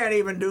 I can't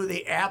even do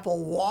the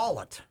Apple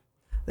Wallet.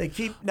 They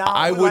keep now.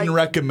 I wouldn't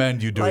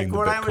recommend you doing like the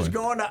when Bitcoin. I was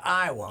going to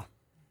Iowa.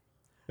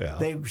 Yeah.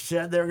 They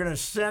said they were going to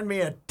send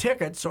me a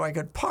ticket so I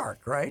could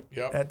park right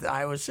Yep. at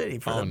Iowa City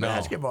for the no.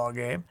 basketball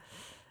game,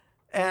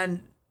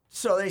 and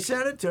so they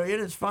sent it to you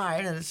and it's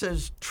fine and it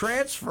says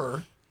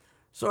transfer,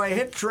 so I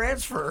hit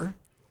transfer.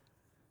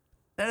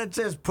 And it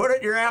says, put it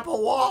in your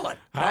Apple Wallet.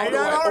 I do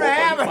I don't open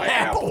have an my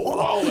Apple Apple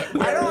Wallet.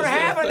 Wallet? I don't Where is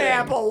have that an thing?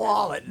 Apple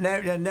Wallet.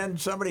 And then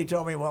somebody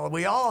told me, well,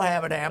 we all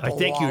have an Apple I Wallet.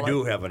 think you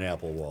do have an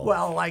Apple Wallet.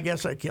 Well, I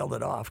guess I killed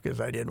it off because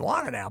I didn't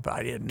want an Apple.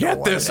 I didn't know Get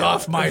what this an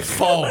off Apple- my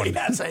phone.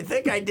 Yes, I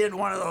think I did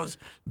one of those.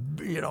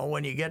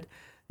 When you get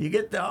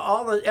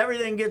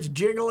everything gets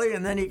jiggly,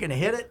 and then you can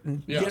hit it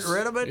and Yes, get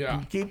rid of it. yeah.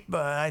 And keep.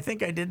 I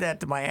think I did that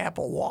to my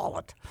Apple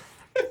Wallet.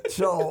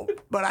 So,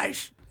 but I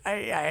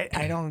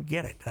don't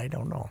get it. I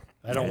don't know.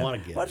 I don't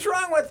want to get What's it.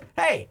 wrong with?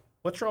 Hey,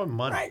 What's wrong with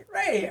money?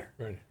 right here.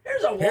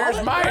 Here's a wallet.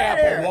 Here's my right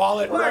Apple here.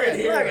 Wallet Look right at,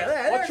 here. Look at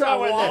that. What's There's wrong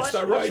a with wallet. this?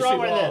 The What's Reusse wrong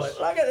with wallet. this?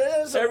 Look at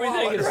this. Everything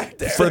wallet is- right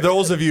there. For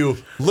those of you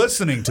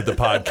listening to the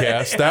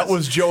podcast, that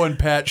was Joe and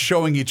Pat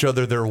showing each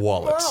other their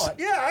wallets. Wallet.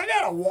 Yeah, I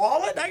got a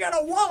wallet. I got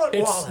a wallet.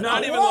 It's wallet.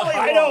 not A even wallet the-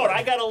 I know it. wallet.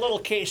 I got a little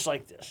case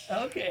like this.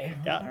 Okay.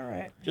 Yeah. All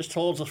right. Just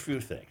holds a few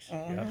things.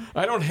 Yeah.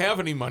 I don't have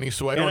any money,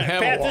 so I don't And,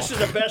 have Pat, a wallet. this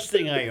is the best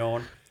thing I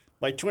own.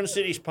 My Twin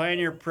Cities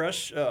Pioneer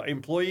Press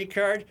employee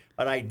card,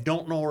 but I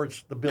don't know where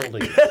the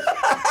building is.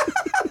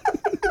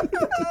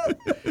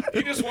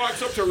 He just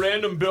walks up to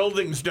random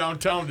buildings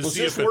downtown to Does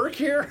see this if work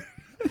here?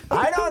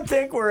 I don't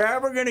think we're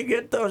ever going to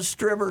get those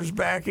strippers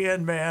back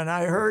in, man.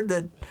 I heard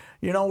that,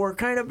 we're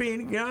kind of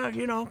being,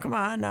 come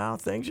on now.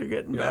 Things are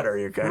getting better.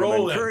 You're kind Roll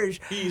of in.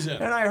 encouraged. Ease in.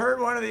 And I heard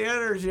one of the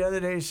editors the other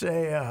day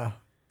say,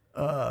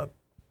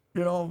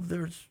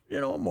 there's,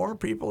 more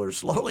people are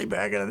slowly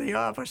back into the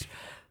office.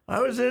 I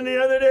was in the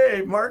other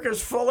day,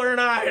 Marcus Fuller and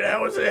I, that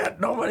was it.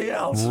 Nobody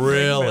else.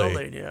 Really?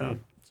 Building, yeah.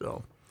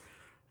 So,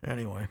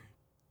 anyway.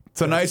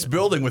 It's a nice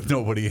building with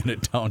nobody in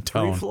it 3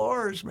 downtown.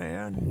 floors,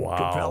 man. Wow.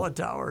 Capella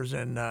Towers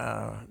and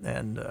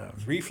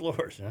 3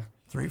 floors, huh?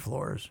 3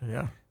 floors,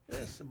 yeah.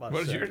 That's about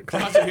what is seven. your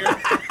closet here?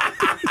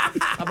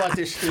 How about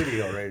this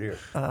studio right here?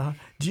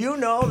 Do you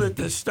know that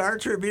the Star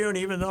Tribune,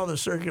 even though the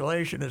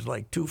circulation is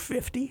like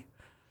 250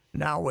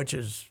 now, which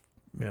is,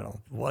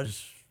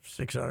 was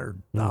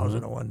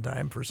 600,000 at one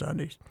time for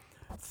Sundays,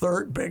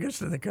 third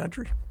biggest in the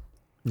country?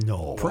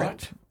 No.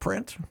 Print,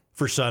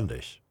 For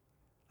Sundays.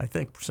 I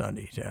think for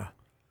Sundays, yeah.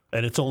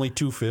 And it's only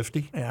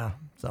 250? Yeah,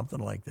 something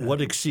like that. What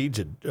exceeds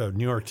it?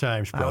 New York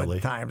Times, probably.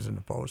 Times and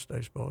the Post,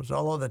 I suppose.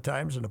 Although the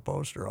Times and the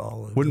Post are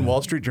all. Wouldn't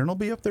Wall Street Journal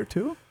be up there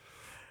too?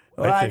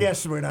 Well, I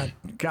guess we're not.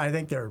 I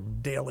think they're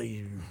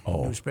daily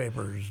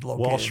newspapers. Located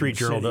Wall in Street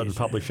Journal doesn't cities.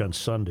 publish on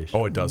Sundays.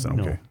 Oh, it doesn't.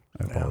 No. Okay,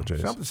 I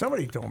apologize.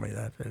 Somebody told me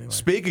that anyway.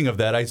 Speaking of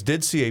that, I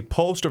did see a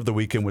post of the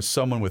weekend with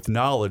someone with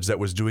knowledge that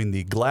was doing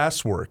the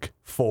glass work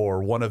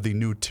for one of the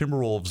new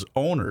Timberwolves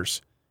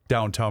owners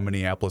downtown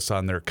Minneapolis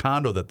on their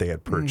condo that they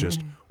had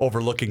purchased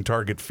overlooking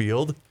Target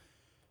Field.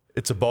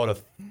 It's about a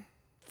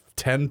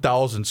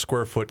 10,000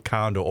 square foot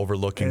condo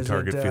overlooking Is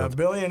Target it, Field.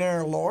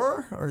 Billionaire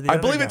Lore or the I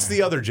other believe guy? it's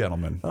the other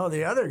gentleman. Oh,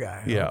 the other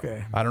guy. Yeah.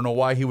 Okay. I don't know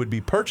why he would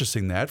be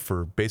purchasing that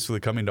for basically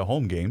coming to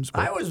home games.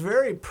 But I was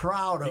very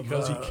proud of.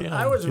 Because he can,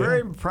 I was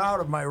very proud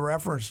of my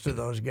reference to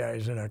those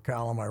guys in a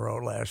column I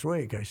wrote last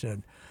week. I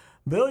said,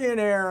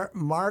 billionaire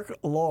Mark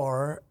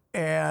Lore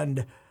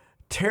and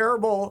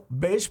terrible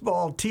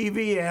baseball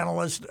TV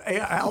analyst,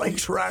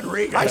 Alex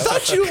Rodriguez. I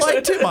thought you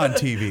liked him on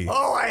TV.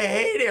 Oh, I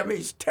hate him.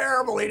 He's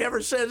terrible. He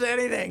never says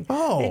anything.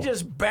 Oh. He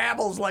just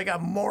babbles like a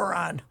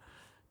moron.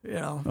 You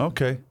know.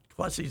 Okay.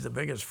 Plus, he's the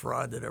biggest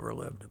fraud that ever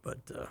lived. But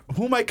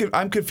Who am I?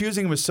 I'm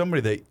confusing him with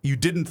somebody that you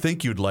didn't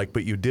think you'd like,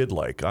 but you did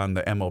like on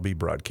the MLB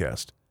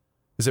broadcast.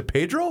 Is it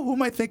Pedro? Who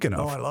am I thinking of?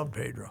 oh, I love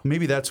Pedro.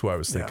 Maybe that's who I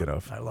was thinking Yeah,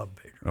 of. I love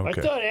Pedro.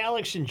 Okay. I thought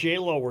Alex and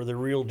J-Lo were the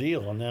real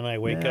deal, and then I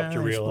wake up to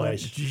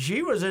realize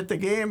she was at the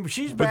game.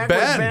 She's back Ben.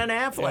 with Ben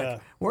Affleck. Yeah.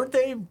 Weren't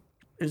they?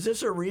 Is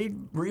this a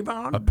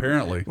rebound?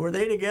 Apparently. Were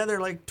they together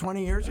like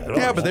 20 years ago?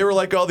 Yeah, but they were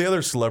like all the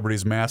other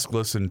celebrities,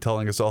 maskless and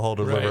telling us all how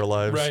to live our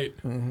lives. Right.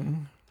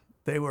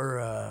 They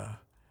were,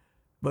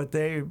 but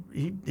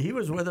he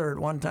was with her at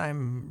one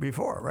time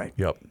before, right?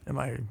 Yep. Am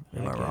I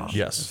wrong?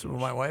 Yes. That's what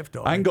my wife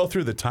told I me. can go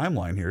through the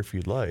timeline here if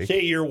you'd like.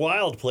 say your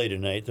Wild play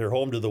tonight. They're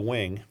home to the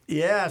Wing.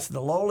 Yes, the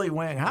lowly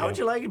wing. How would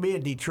you like to be a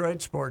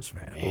Detroit sports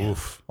fan?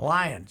 Oof.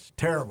 Lions,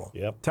 terrible.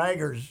 Yep.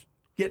 Tigers,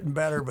 getting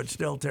better, but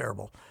still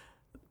terrible.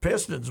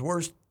 Pistons,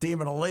 worst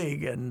team in the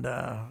league, and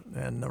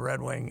the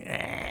Red Wing,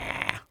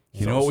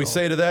 You know what we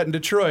say to that in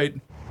Detroit?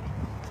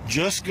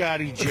 Just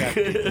got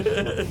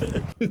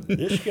ejected.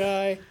 This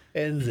guy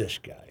and this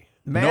guy.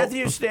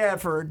 Matthew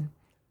Stafford,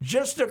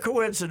 just a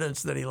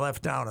coincidence that he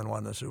left town and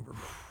won the Super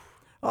Bowl.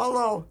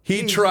 Although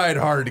He tried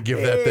hard to give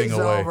that thing he's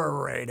away.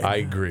 overrated. I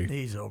agree.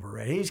 He's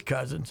overrated. He's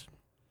Cousins.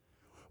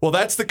 Well,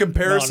 that's the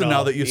comparison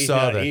now that you he's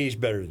saw not- that. He's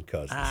better than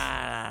Cousins.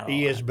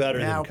 He is better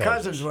Now, than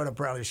Cousins would have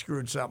probably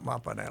screwed something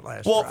up on that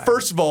last Well, drive.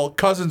 first of all,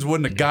 Cousins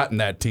wouldn't have gotten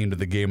that team to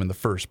the game in the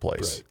first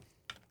place.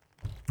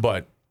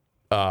 But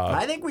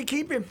I think we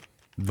keep him.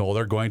 no,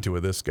 they're going to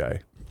with this guy.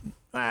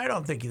 I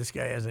don't think this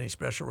guy has any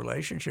special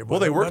relationship with Well,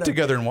 they him, worked but,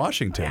 together in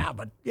Washington.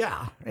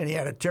 Yeah, and he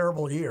had a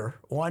terrible year.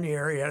 1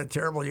 year, he had a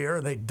terrible year,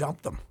 and they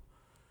dumped him.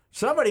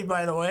 Somebody,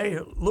 by the way,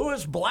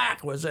 Lewis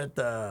Black was at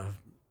the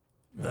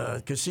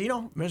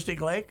casino,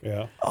 Mystic Lake.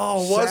 Yeah.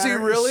 Oh, was he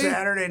really?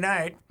 Saturday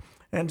night,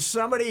 and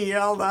somebody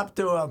yelled up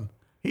to him.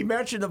 He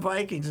mentioned the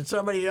Vikings, and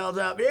somebody yelled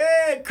up,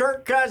 "Hey,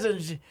 Kirk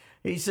Cousins."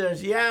 He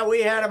says, "Yeah,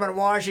 we had him in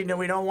Washington.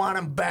 We don't want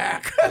him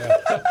back."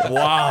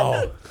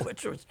 Wow.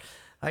 Which was,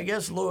 I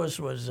guess Lewis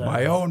was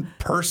My own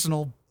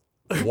personal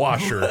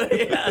washer.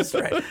 Yeah, that's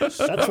right. That's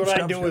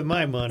what I do with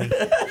my money.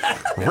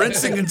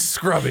 Rinsing and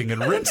scrubbing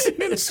and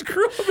rinsing and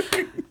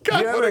scrubbing.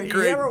 God, what a You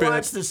great ever bit.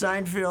 watch the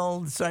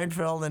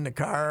Seinfeld in the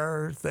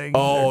car thing?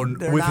 Oh,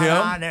 they're with not him?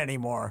 on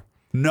anymore.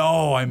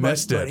 No, I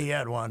missed But he it.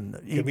 had one.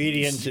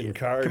 Comedians in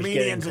cars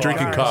Comedians in getting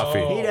Drinking cars.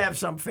 coffee. He'd have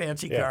some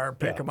fancy car,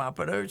 pick yeah. them up,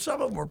 but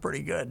some of them were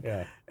pretty good.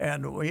 Yeah.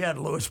 And we had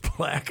Lewis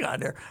Black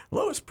on there.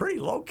 Lewis pretty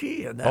low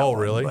key in that. Oh, one,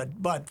 really?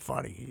 But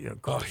funny. You know,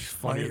 of course,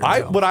 funny.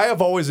 What I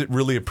have always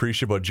really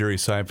appreciated about Jerry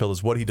Seinfeld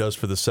is what he does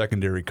for the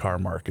secondary car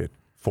market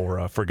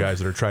for guys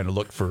that are trying to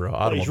look for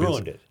automobiles. He's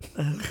ruined it.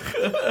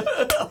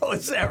 Oh,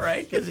 is that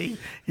right? Because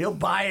he'll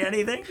buy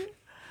anything.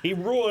 He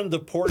ruined the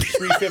Porsche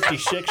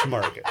 356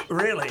 market.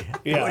 Really?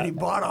 Yeah. When he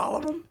bought all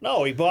of them?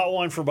 No, he bought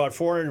one for about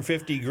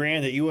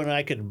 $450,000 that you and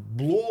I could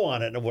blow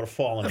on it and it would have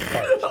fallen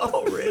apart.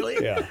 Oh, really?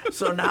 Yeah.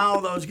 So now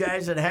those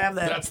guys that have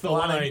that That's the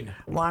line.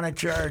 want to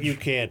charge. You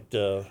can't.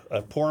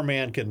 A poor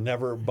man can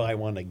never buy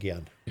one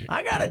again.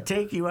 I got to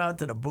take you out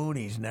to the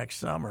boonies next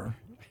summer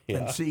and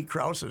Yeah. see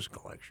Krause's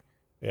collection.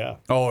 Yeah.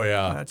 Oh,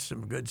 yeah. That's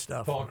some good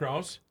stuff. Paul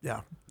Krause.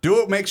 Yeah. Do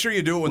it. Make sure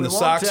you do it when We the won't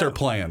Sox tell- are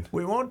playing.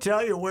 We won't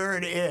tell you where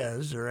it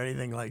is or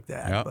anything like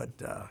that, Yep.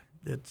 but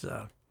it's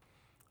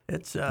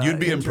You'd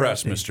be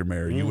impressed, interesting. Mr.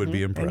 Mayor. You would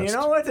be impressed. And you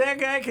know what that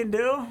guy can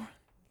do?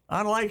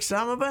 Unlike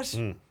some of us,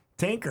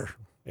 tinker.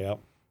 Yep.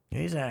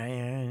 He's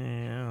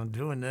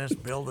doing this,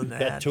 building that.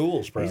 Got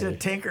tools, He's a probably.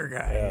 tinker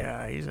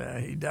guy. Yeah,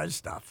 he does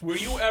stuff. Were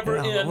you ever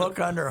in? Look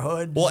under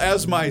hoods. Well,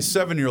 as my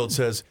 7-year-old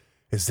says,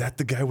 is that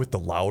the guy with the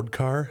loud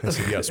car? I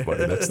said, yes,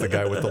 buddy. That's the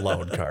guy with the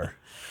loud car.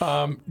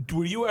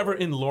 Were you ever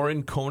in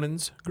Lauren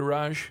Conan's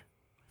garage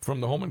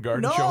from the Home and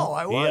Garden no, show?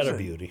 I He wasn't. had a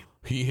beauty.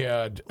 He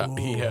had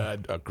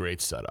a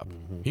great setup.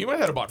 He might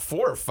have had about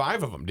 4 or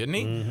 5 of them, didn't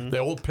he? The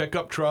old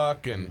pickup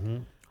truck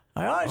and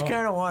I always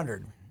kind of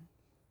wondered,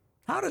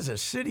 how does a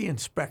city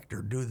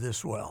inspector do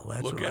this well?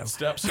 That's look what at I'm-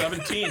 step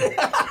 17.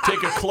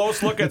 Take a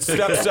close look at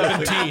step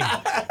 17.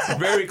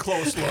 Very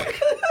close look.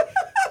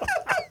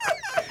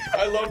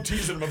 I love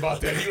teasing him about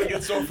that. He would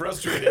get so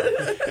frustrated.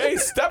 Hey,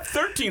 step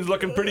 13's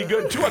looking pretty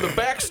good too on the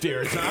back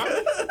stairs,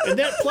 huh? And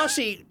that plus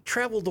he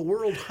traveled the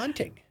world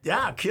hunting.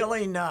 Yeah,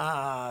 killing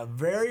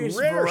various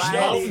Rare varieties.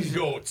 Mountain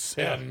goats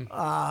and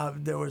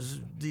There was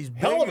these big,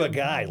 Hell of a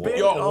guy.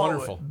 big, Oh,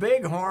 wonderful.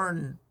 big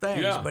horn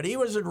things. Yeah. But he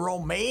was in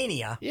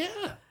Romania, Yeah.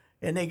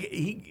 and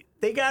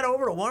they got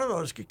over to one of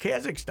those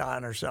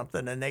Kazakhstan or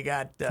something, and they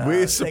got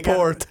We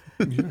support.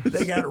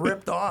 They got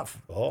ripped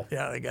off. Oh.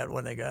 Yeah,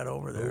 when they got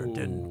over there, it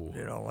didn't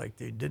like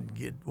they didn't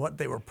get what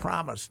they were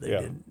promised. They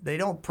Yeah. didn't. They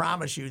don't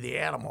promise you the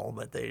animal,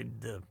 but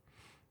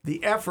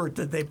the effort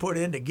that they put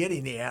into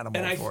getting the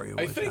animal And for you.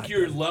 I was think not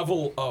your good.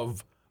 level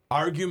of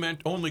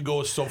argument only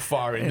goes so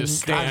far in the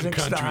stand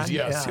Kazakhstan, countries.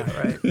 Yes, yeah,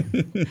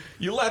 right.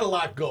 you let a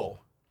lot go.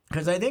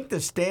 Because I think the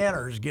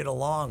Stanners get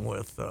along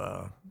with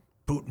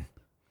Putin.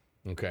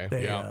 Okay.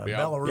 They, yeah.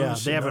 Belarus. Yeah,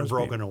 they and haven't those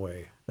people. people.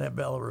 away. That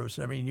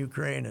Belarus. I mean,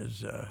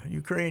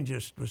 Ukraine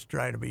just was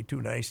trying to be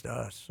too nice to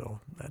us. So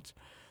that's.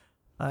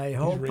 I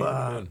hope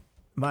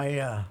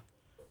I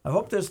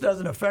hope this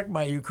doesn't affect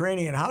my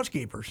Ukrainian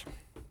housekeepers.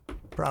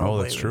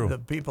 Probably that's true. The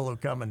people who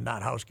come and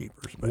not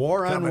housekeepers. But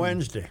War on come and-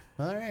 Wednesday.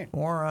 All right.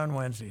 War on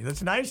Wednesday.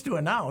 That's nice to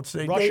announce.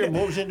 Russia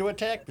moves into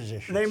attack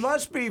position. They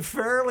must be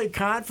fairly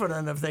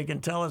confident if they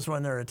can tell us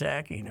when they're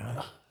attacking.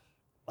 Huh?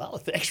 Well,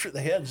 thanks for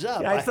the heads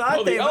up. I thought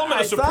Well, the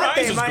element of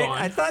surprise is might. gone.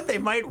 I thought they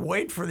might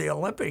wait for the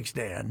Olympics,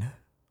 Dan.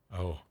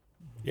 Oh.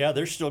 Yeah,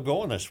 they're still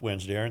going this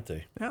Wednesday, aren't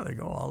they? Yeah, they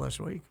go all this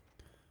week.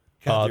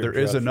 There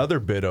is another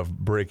bit of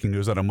breaking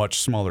news on a much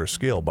smaller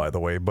scale, by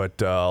the way,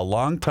 but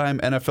longtime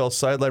NFL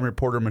sideline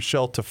reporter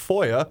Michelle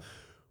Tafoya,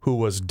 who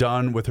was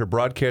done with her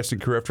broadcasting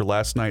career after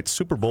last night's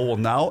Super Bowl, will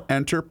now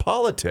enter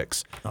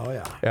politics. Oh,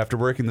 yeah. After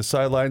working the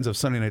sidelines of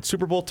Sunday Night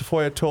Super Bowl,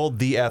 Tafoya told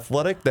The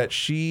Athletic that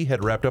she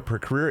had wrapped up her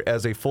career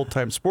as a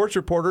full-time sports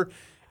reporter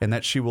and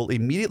that she will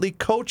immediately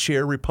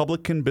co-chair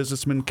Republican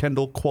businessman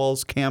Kendall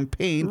Quall's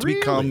campaign to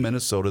become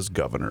Minnesota's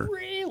governor.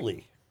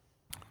 Really?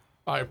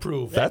 I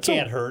approve. That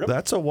can't hurt him.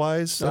 That's a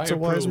wise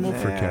move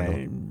for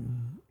Kendall.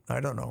 I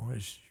don't know.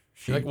 Is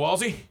she? You like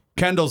Walsey?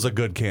 Kendall's a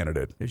good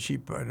candidate. Is she?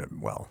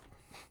 Well,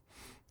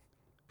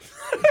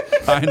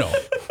 I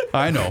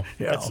know.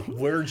 yeah.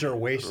 Words are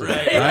wasted.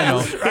 I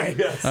know.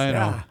 Right. I know.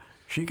 Yeah.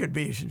 She could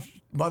be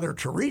Mother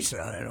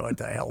Teresa. I don't know what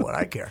the hell would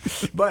I care.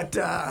 But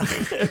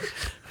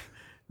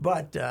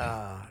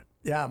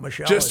yeah,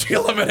 Michelle. Just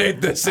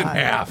eliminate this in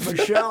half.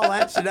 Michelle,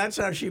 that's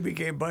how she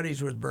became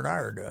buddies with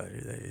Bernard.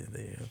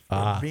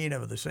 Being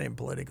of the same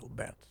political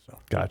bent. So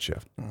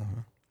Gotcha.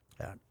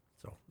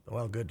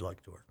 well, good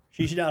luck to her.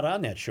 She's not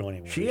on that show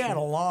anymore. She is had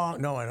a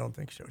long. No, I don't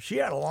think so. She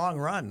had a long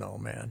run though,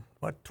 man.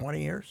 What,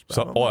 20 years?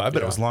 So, I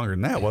bet it was longer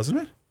than that, wasn't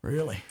it?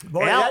 Really?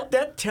 Boy,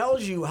 that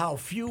tells you how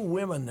few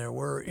women there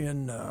were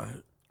in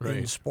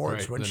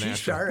sports when the she national.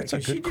 started. That's a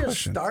 'Cause good she just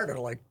question. started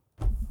like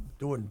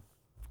doing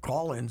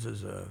call-ins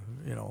as a,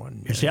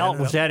 And,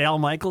 was that Al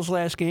Michaels'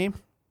 last game?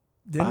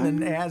 He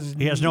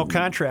has no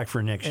contract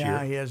for next year.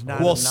 He has not.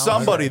 Well, announced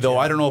somebody, that though, yet.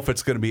 I don't know if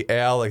it's going to be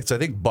Alex. I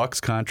think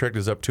Buck's contract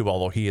is up too,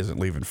 although he isn't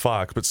leaving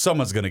Fox. But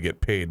someone's going to get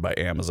paid by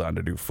Amazon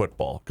to do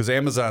football because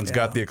Amazon's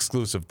got the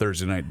exclusive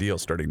Thursday night deal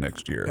starting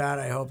next year. God,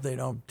 I hope they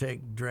don't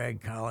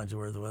drag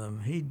Collinsworth with him.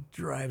 He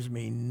drives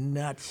me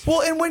nuts.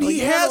 Well, and when he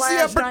has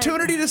last the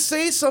opportunity to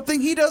say something,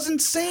 he doesn't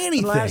say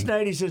anything. Last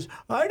night he says,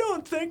 I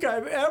don't think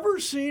I've ever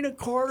seen a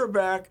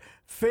quarterback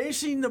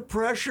facing the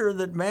pressure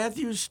that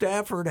Matthew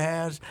Stafford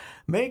has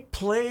make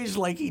plays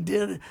like he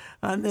did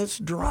on this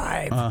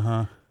drive.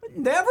 Uh-huh.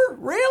 Never?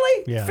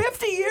 Really? Yeah.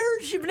 50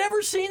 years? You've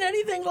never seen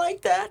anything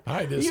like that?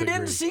 I disagree. You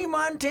didn't see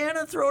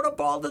Montana throw the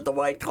ball to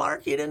Dwight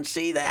Clark? You didn't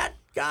see that?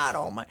 God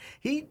almighty.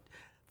 He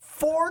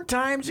 4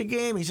 times a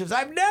game, he says,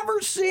 I've never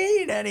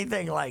seen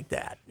anything like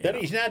that. Then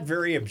he's not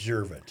very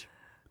observant.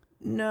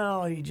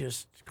 No, he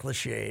just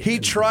cliche. He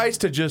tries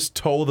to just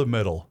toe the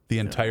middle the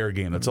entire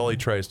game. That's all he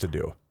tries to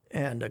do.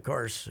 And of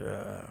course,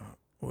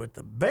 with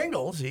the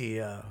Bengals,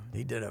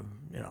 he did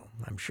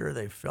I'm sure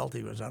they felt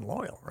he was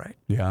unloyal, right?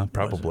 Yeah,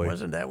 probably.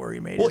 Wasn't that where he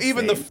made? Well, his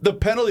even fame? the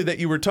penalty that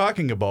you were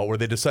talking about, where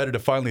they decided to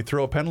finally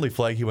throw a penalty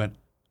flag, he went,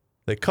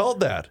 "They called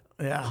that."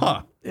 Yeah.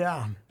 Huh.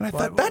 Yeah. And I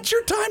thought, that's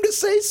your time to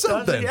say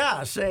something.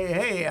 Yeah. Say,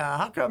 hey,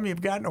 how come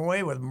you've gotten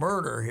away with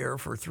murder here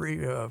for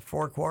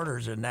 4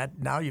 quarters, and that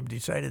now you've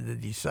decided to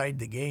decide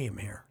the game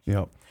here?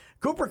 Yep.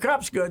 Cooper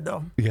Kupp's good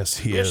though. Yes,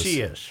 he Yes, is.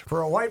 he is. For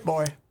a white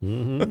boy.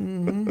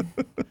 Mm-hmm.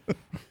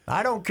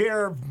 I don't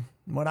care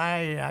when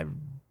I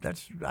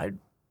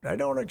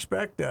don't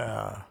expect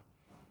a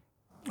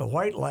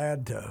white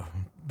lad to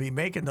be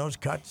making those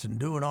cuts and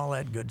doing all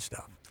that good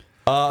stuff.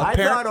 I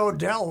thought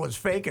Odell was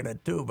faking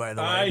it too, by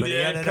the way. I but he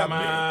did. ended Come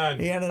up, on.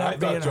 He ended I up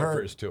being thought so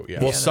hurt. first too. Yeah.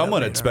 Well, ended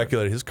someone up had being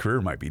speculated his career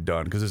might be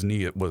done because his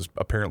knee was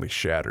apparently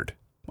shattered.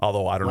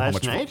 Although I don't know how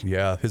Last much. night?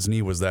 Yeah, his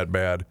knee was that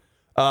bad.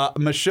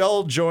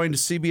 Michelle joined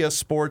CBS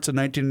Sports in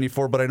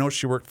 1994, but I know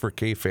she worked for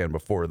K-Fan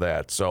before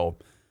that. So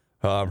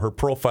her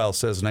profile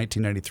says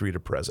 1993 to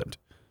present.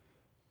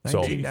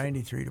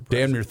 1993 to So present.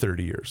 damn near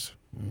 30 years.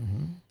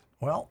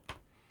 Well,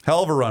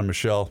 Hell of a run,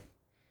 Michelle.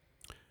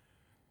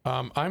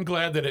 I'm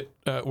glad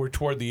that we're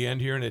toward the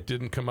end here and it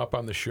didn't come up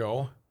on the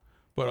show,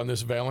 but on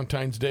this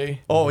Valentine's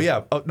Day. Oh,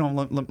 yeah. Oh, no,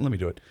 let me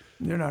do it.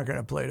 you're not going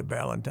to play the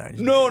Valentine's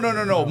Day.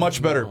 No.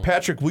 Much better.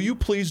 Patrick, will you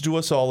please do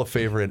us all a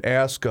favor and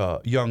ask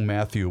young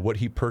Matthew what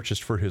he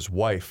purchased for his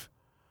wife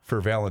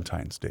for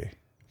Valentine's Day?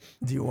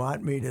 Do you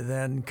want me to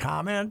then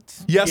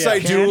comment? Yes, I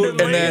do.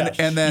 Candidly?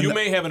 And then You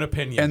may have an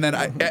opinion. And then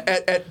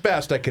at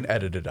best I can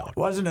edit it out.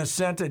 Wasn't a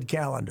scented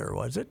calendar,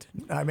 was it?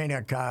 I mean,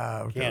 a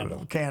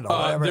Candle. Candle.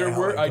 whatever there the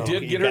hell were. they I call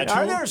did it. get her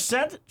Are two. there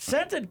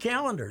scented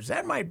calendars?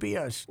 That might be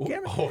us. Oh,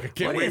 I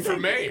can't wait for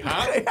May,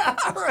 huh? Yeah,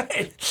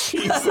 right.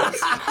 Jesus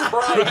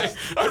Christ.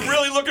 I'm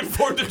really looking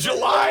forward to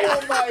July.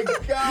 Oh my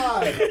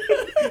God!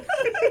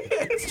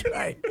 That's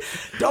right.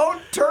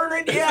 Don't turn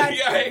it yet.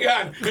 Yeah, hang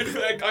on. In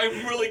fact,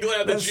 I'm really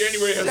glad that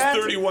January has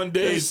 31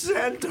 days. The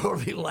scent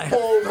only lasts.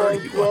 Oh my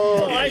God!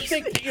 Well, I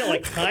think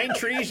like pine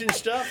trees and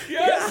stuff.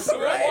 Yes, Yeah,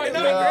 right. why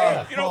not?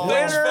 Yeah.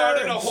 Things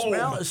finding a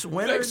Smell-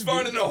 home. Things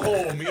finding a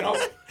home.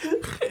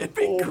 It'd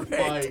be great.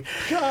 My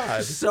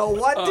God. So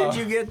what did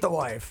you get the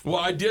wife? Well,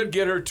 I did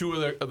get her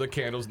 2 of the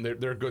candles, and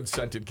they're good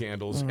scented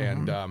candles,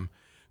 and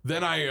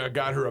then I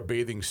got her a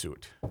bathing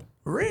suit.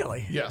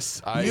 Really? Yes.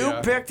 You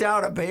picked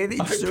out a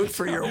bathing suit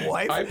for your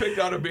wife? I picked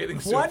out a bathing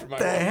suit What for my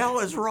the wife. hell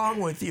is wrong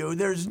with you?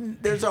 There's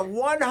a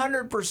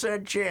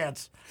 100%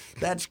 chance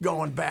that's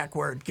going back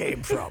where it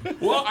came from.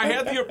 Well, I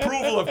had the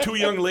approval of 2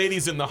 young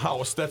ladies in the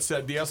house that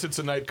said, yes, it's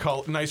a nice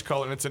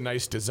color and it's a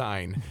nice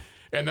design.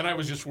 And then I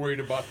was just worried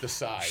about the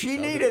size. She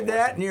needed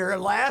that in your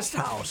last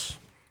house.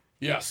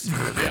 Yes.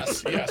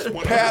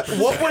 100%. Pat,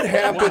 what would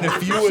happen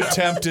if you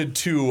attempted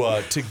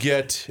to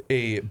get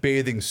a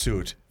bathing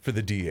suit for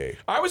the DA?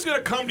 I was going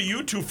to come to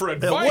you 2 for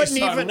It advice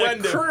wouldn't on even when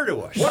occur to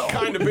us. what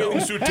kind of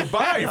bathing suit to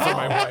buy for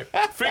my wife.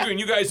 Figuring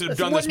you guys have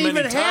done this wouldn't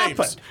many even times.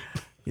 happen.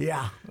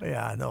 Yeah,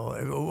 no,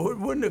 it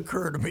wouldn't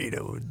occur to me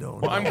to. No,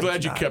 Well, I'm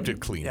glad you not. kept it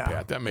clean, Yeah,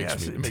 Pat. That makes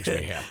yes, me it me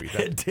did. happy.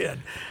 It did.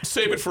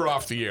 Save it for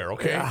off the air,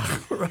 okay? Yeah,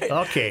 right.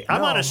 Okay,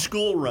 I'm on a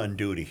school run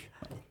duty.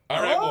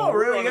 All right. Oh, well, we're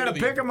really? You running got to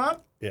the pick them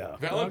up? Yeah.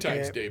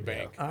 Valentine's Day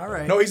bank. All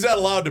right. No, he's not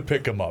allowed to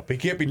pick him up. He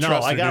can't be No,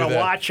 trusted I to got do to that.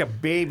 watch a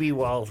baby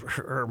while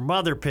her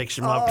mother picks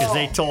him up because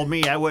they told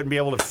me I wouldn't be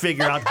able to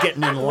figure out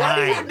getting in What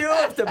do you line. do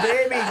if the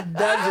baby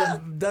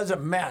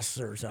doesn't mess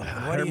or something?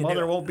 What Her do you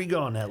mother do? won't be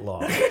gone that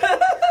long.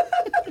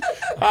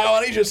 Why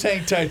don't you just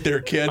hang tight there,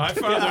 kid? My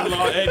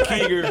father-in-law, Ed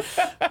Keeger,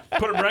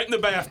 put him right in the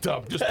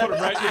bathtub. Just put him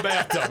right in the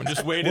bathtub and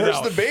just wait it Where's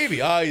out. the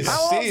baby? Oh, he's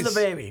How old's the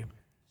baby?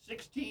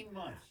 16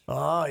 months.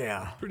 Oh,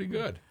 yeah. Pretty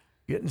good.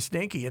 Getting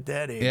stinky at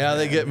that age. Yeah,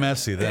 they man. get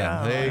messy then.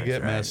 Yeah, they that's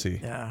get right. messy.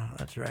 Yeah,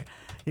 that's right.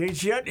 You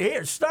should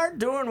here start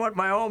doing what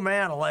my old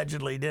man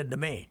allegedly did to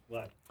me.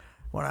 What?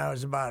 When I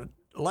was about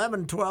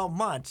 11, 12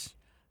 months,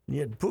 and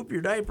you'd poop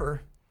your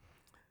diaper,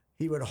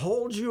 he would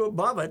hold you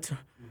above it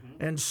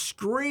and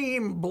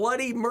scream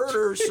bloody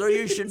murder so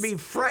you should be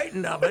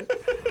frightened of it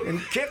and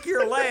kick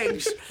your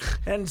legs.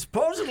 And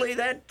supposedly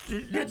it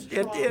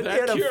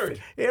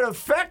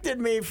affected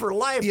me for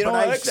life. You know,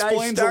 but that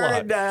explains a lot.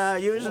 I started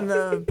using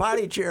the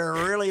potty chair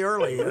really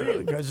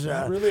early because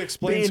really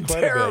explains being quite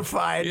a bit.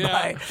 terrified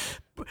Yeah.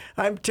 by.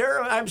 I'm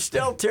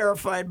still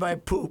terrified by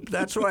poop.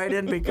 That's why I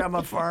didn't become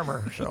a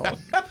farmer. So,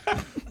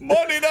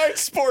 Monday Night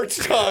Sports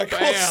Talk. We'll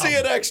Bam. see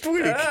you next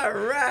week. all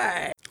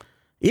right.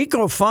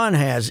 EcoFun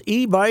has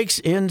e-bikes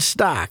in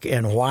stock.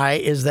 And why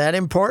is that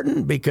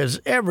important? Because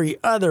every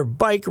other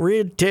bike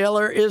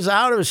retailer is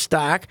out of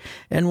stock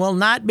and will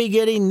not be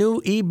getting new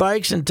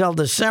e-bikes until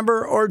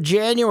December or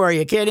January.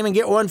 You can't even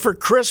get one for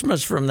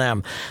Christmas from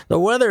them. The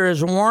weather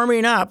is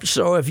warming up,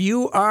 so if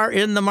you are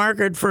in the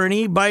market for an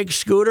e-bike,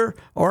 scooter,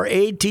 or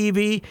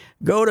ATV,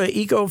 go to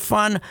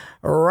EcoFun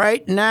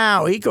right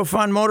now.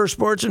 EcoFun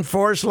Motorsports in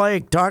Forest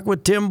Lake. Talk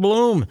with Tim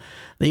Bloom,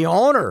 the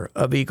owner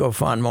of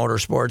EcoFun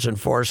Motorsports in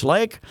Forest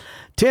Lake.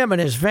 Tim and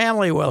his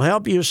family will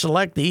help you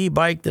select the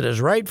e-bike that is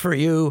right for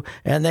you,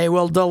 and they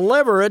will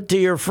deliver it to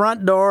your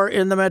front door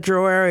in the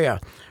metro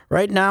area.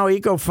 Right now,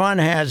 EcoFun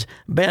has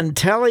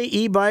Bentelli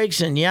e-bikes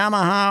and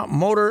Yamaha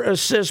Motor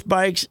Assist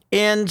bikes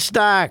in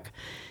stock.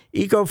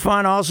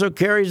 EcoFun also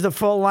carries the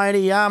full line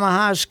of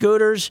Yamaha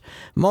scooters,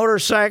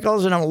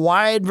 motorcycles, and a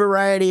wide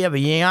variety of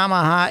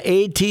Yamaha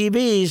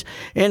ATVs,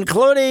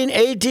 including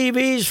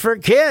ATVs for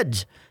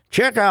kids.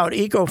 Check out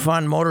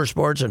EcoFun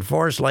Motorsports in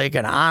Forest Lake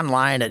and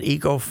online at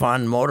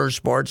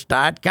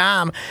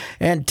ecofunmotorsports.com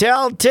and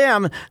tell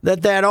Tim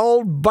that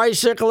old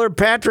bicycler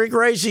Patrick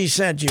Reusse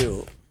sent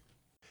you.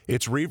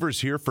 It's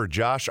Reavers here for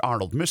Josh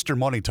Arnold. Mr.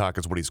 Money Talk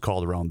is what he's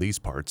called around these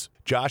parts.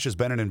 Josh has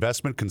been an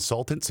investment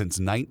consultant since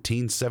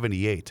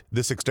 1978.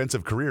 This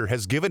extensive career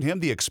has given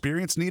him the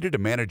experience needed to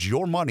manage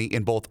your money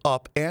in both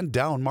up and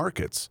down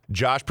markets.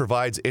 Josh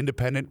provides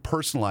independent,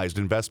 personalized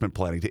investment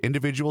planning to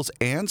individuals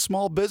and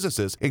small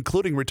businesses,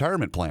 including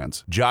retirement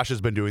plans. Josh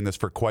has been doing this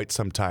for quite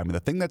some time, and the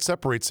thing that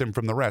separates him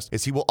from the rest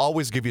is he will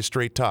always give you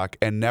straight talk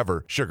and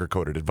never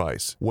sugar-coated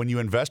advice. When you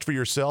invest for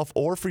yourself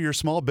or for your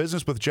small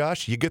business with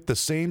Josh, you get the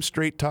same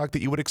straight talk that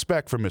you would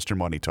expect from Mr.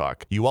 Money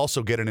Talk. You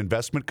also get an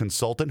investment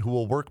consultant who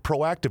will work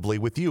proactively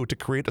with you to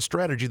create a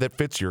strategy that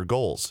fits your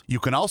goals. You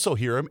can also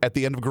hear him at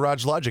the end of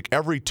Garage Logic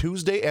every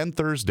Tuesday and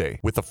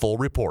Thursday with a full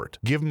report.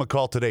 Give him a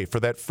call today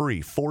for that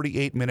free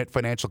 48-minute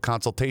financial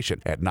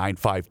consultation at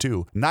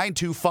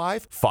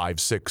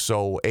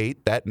 952-925-5608.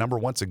 That number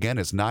once again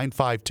is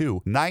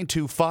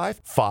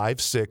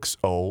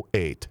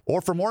 952-925-5608.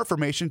 Or for more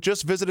information,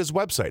 just visit his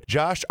website,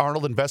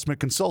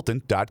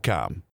 josharnoldinvestmentconsultant.com.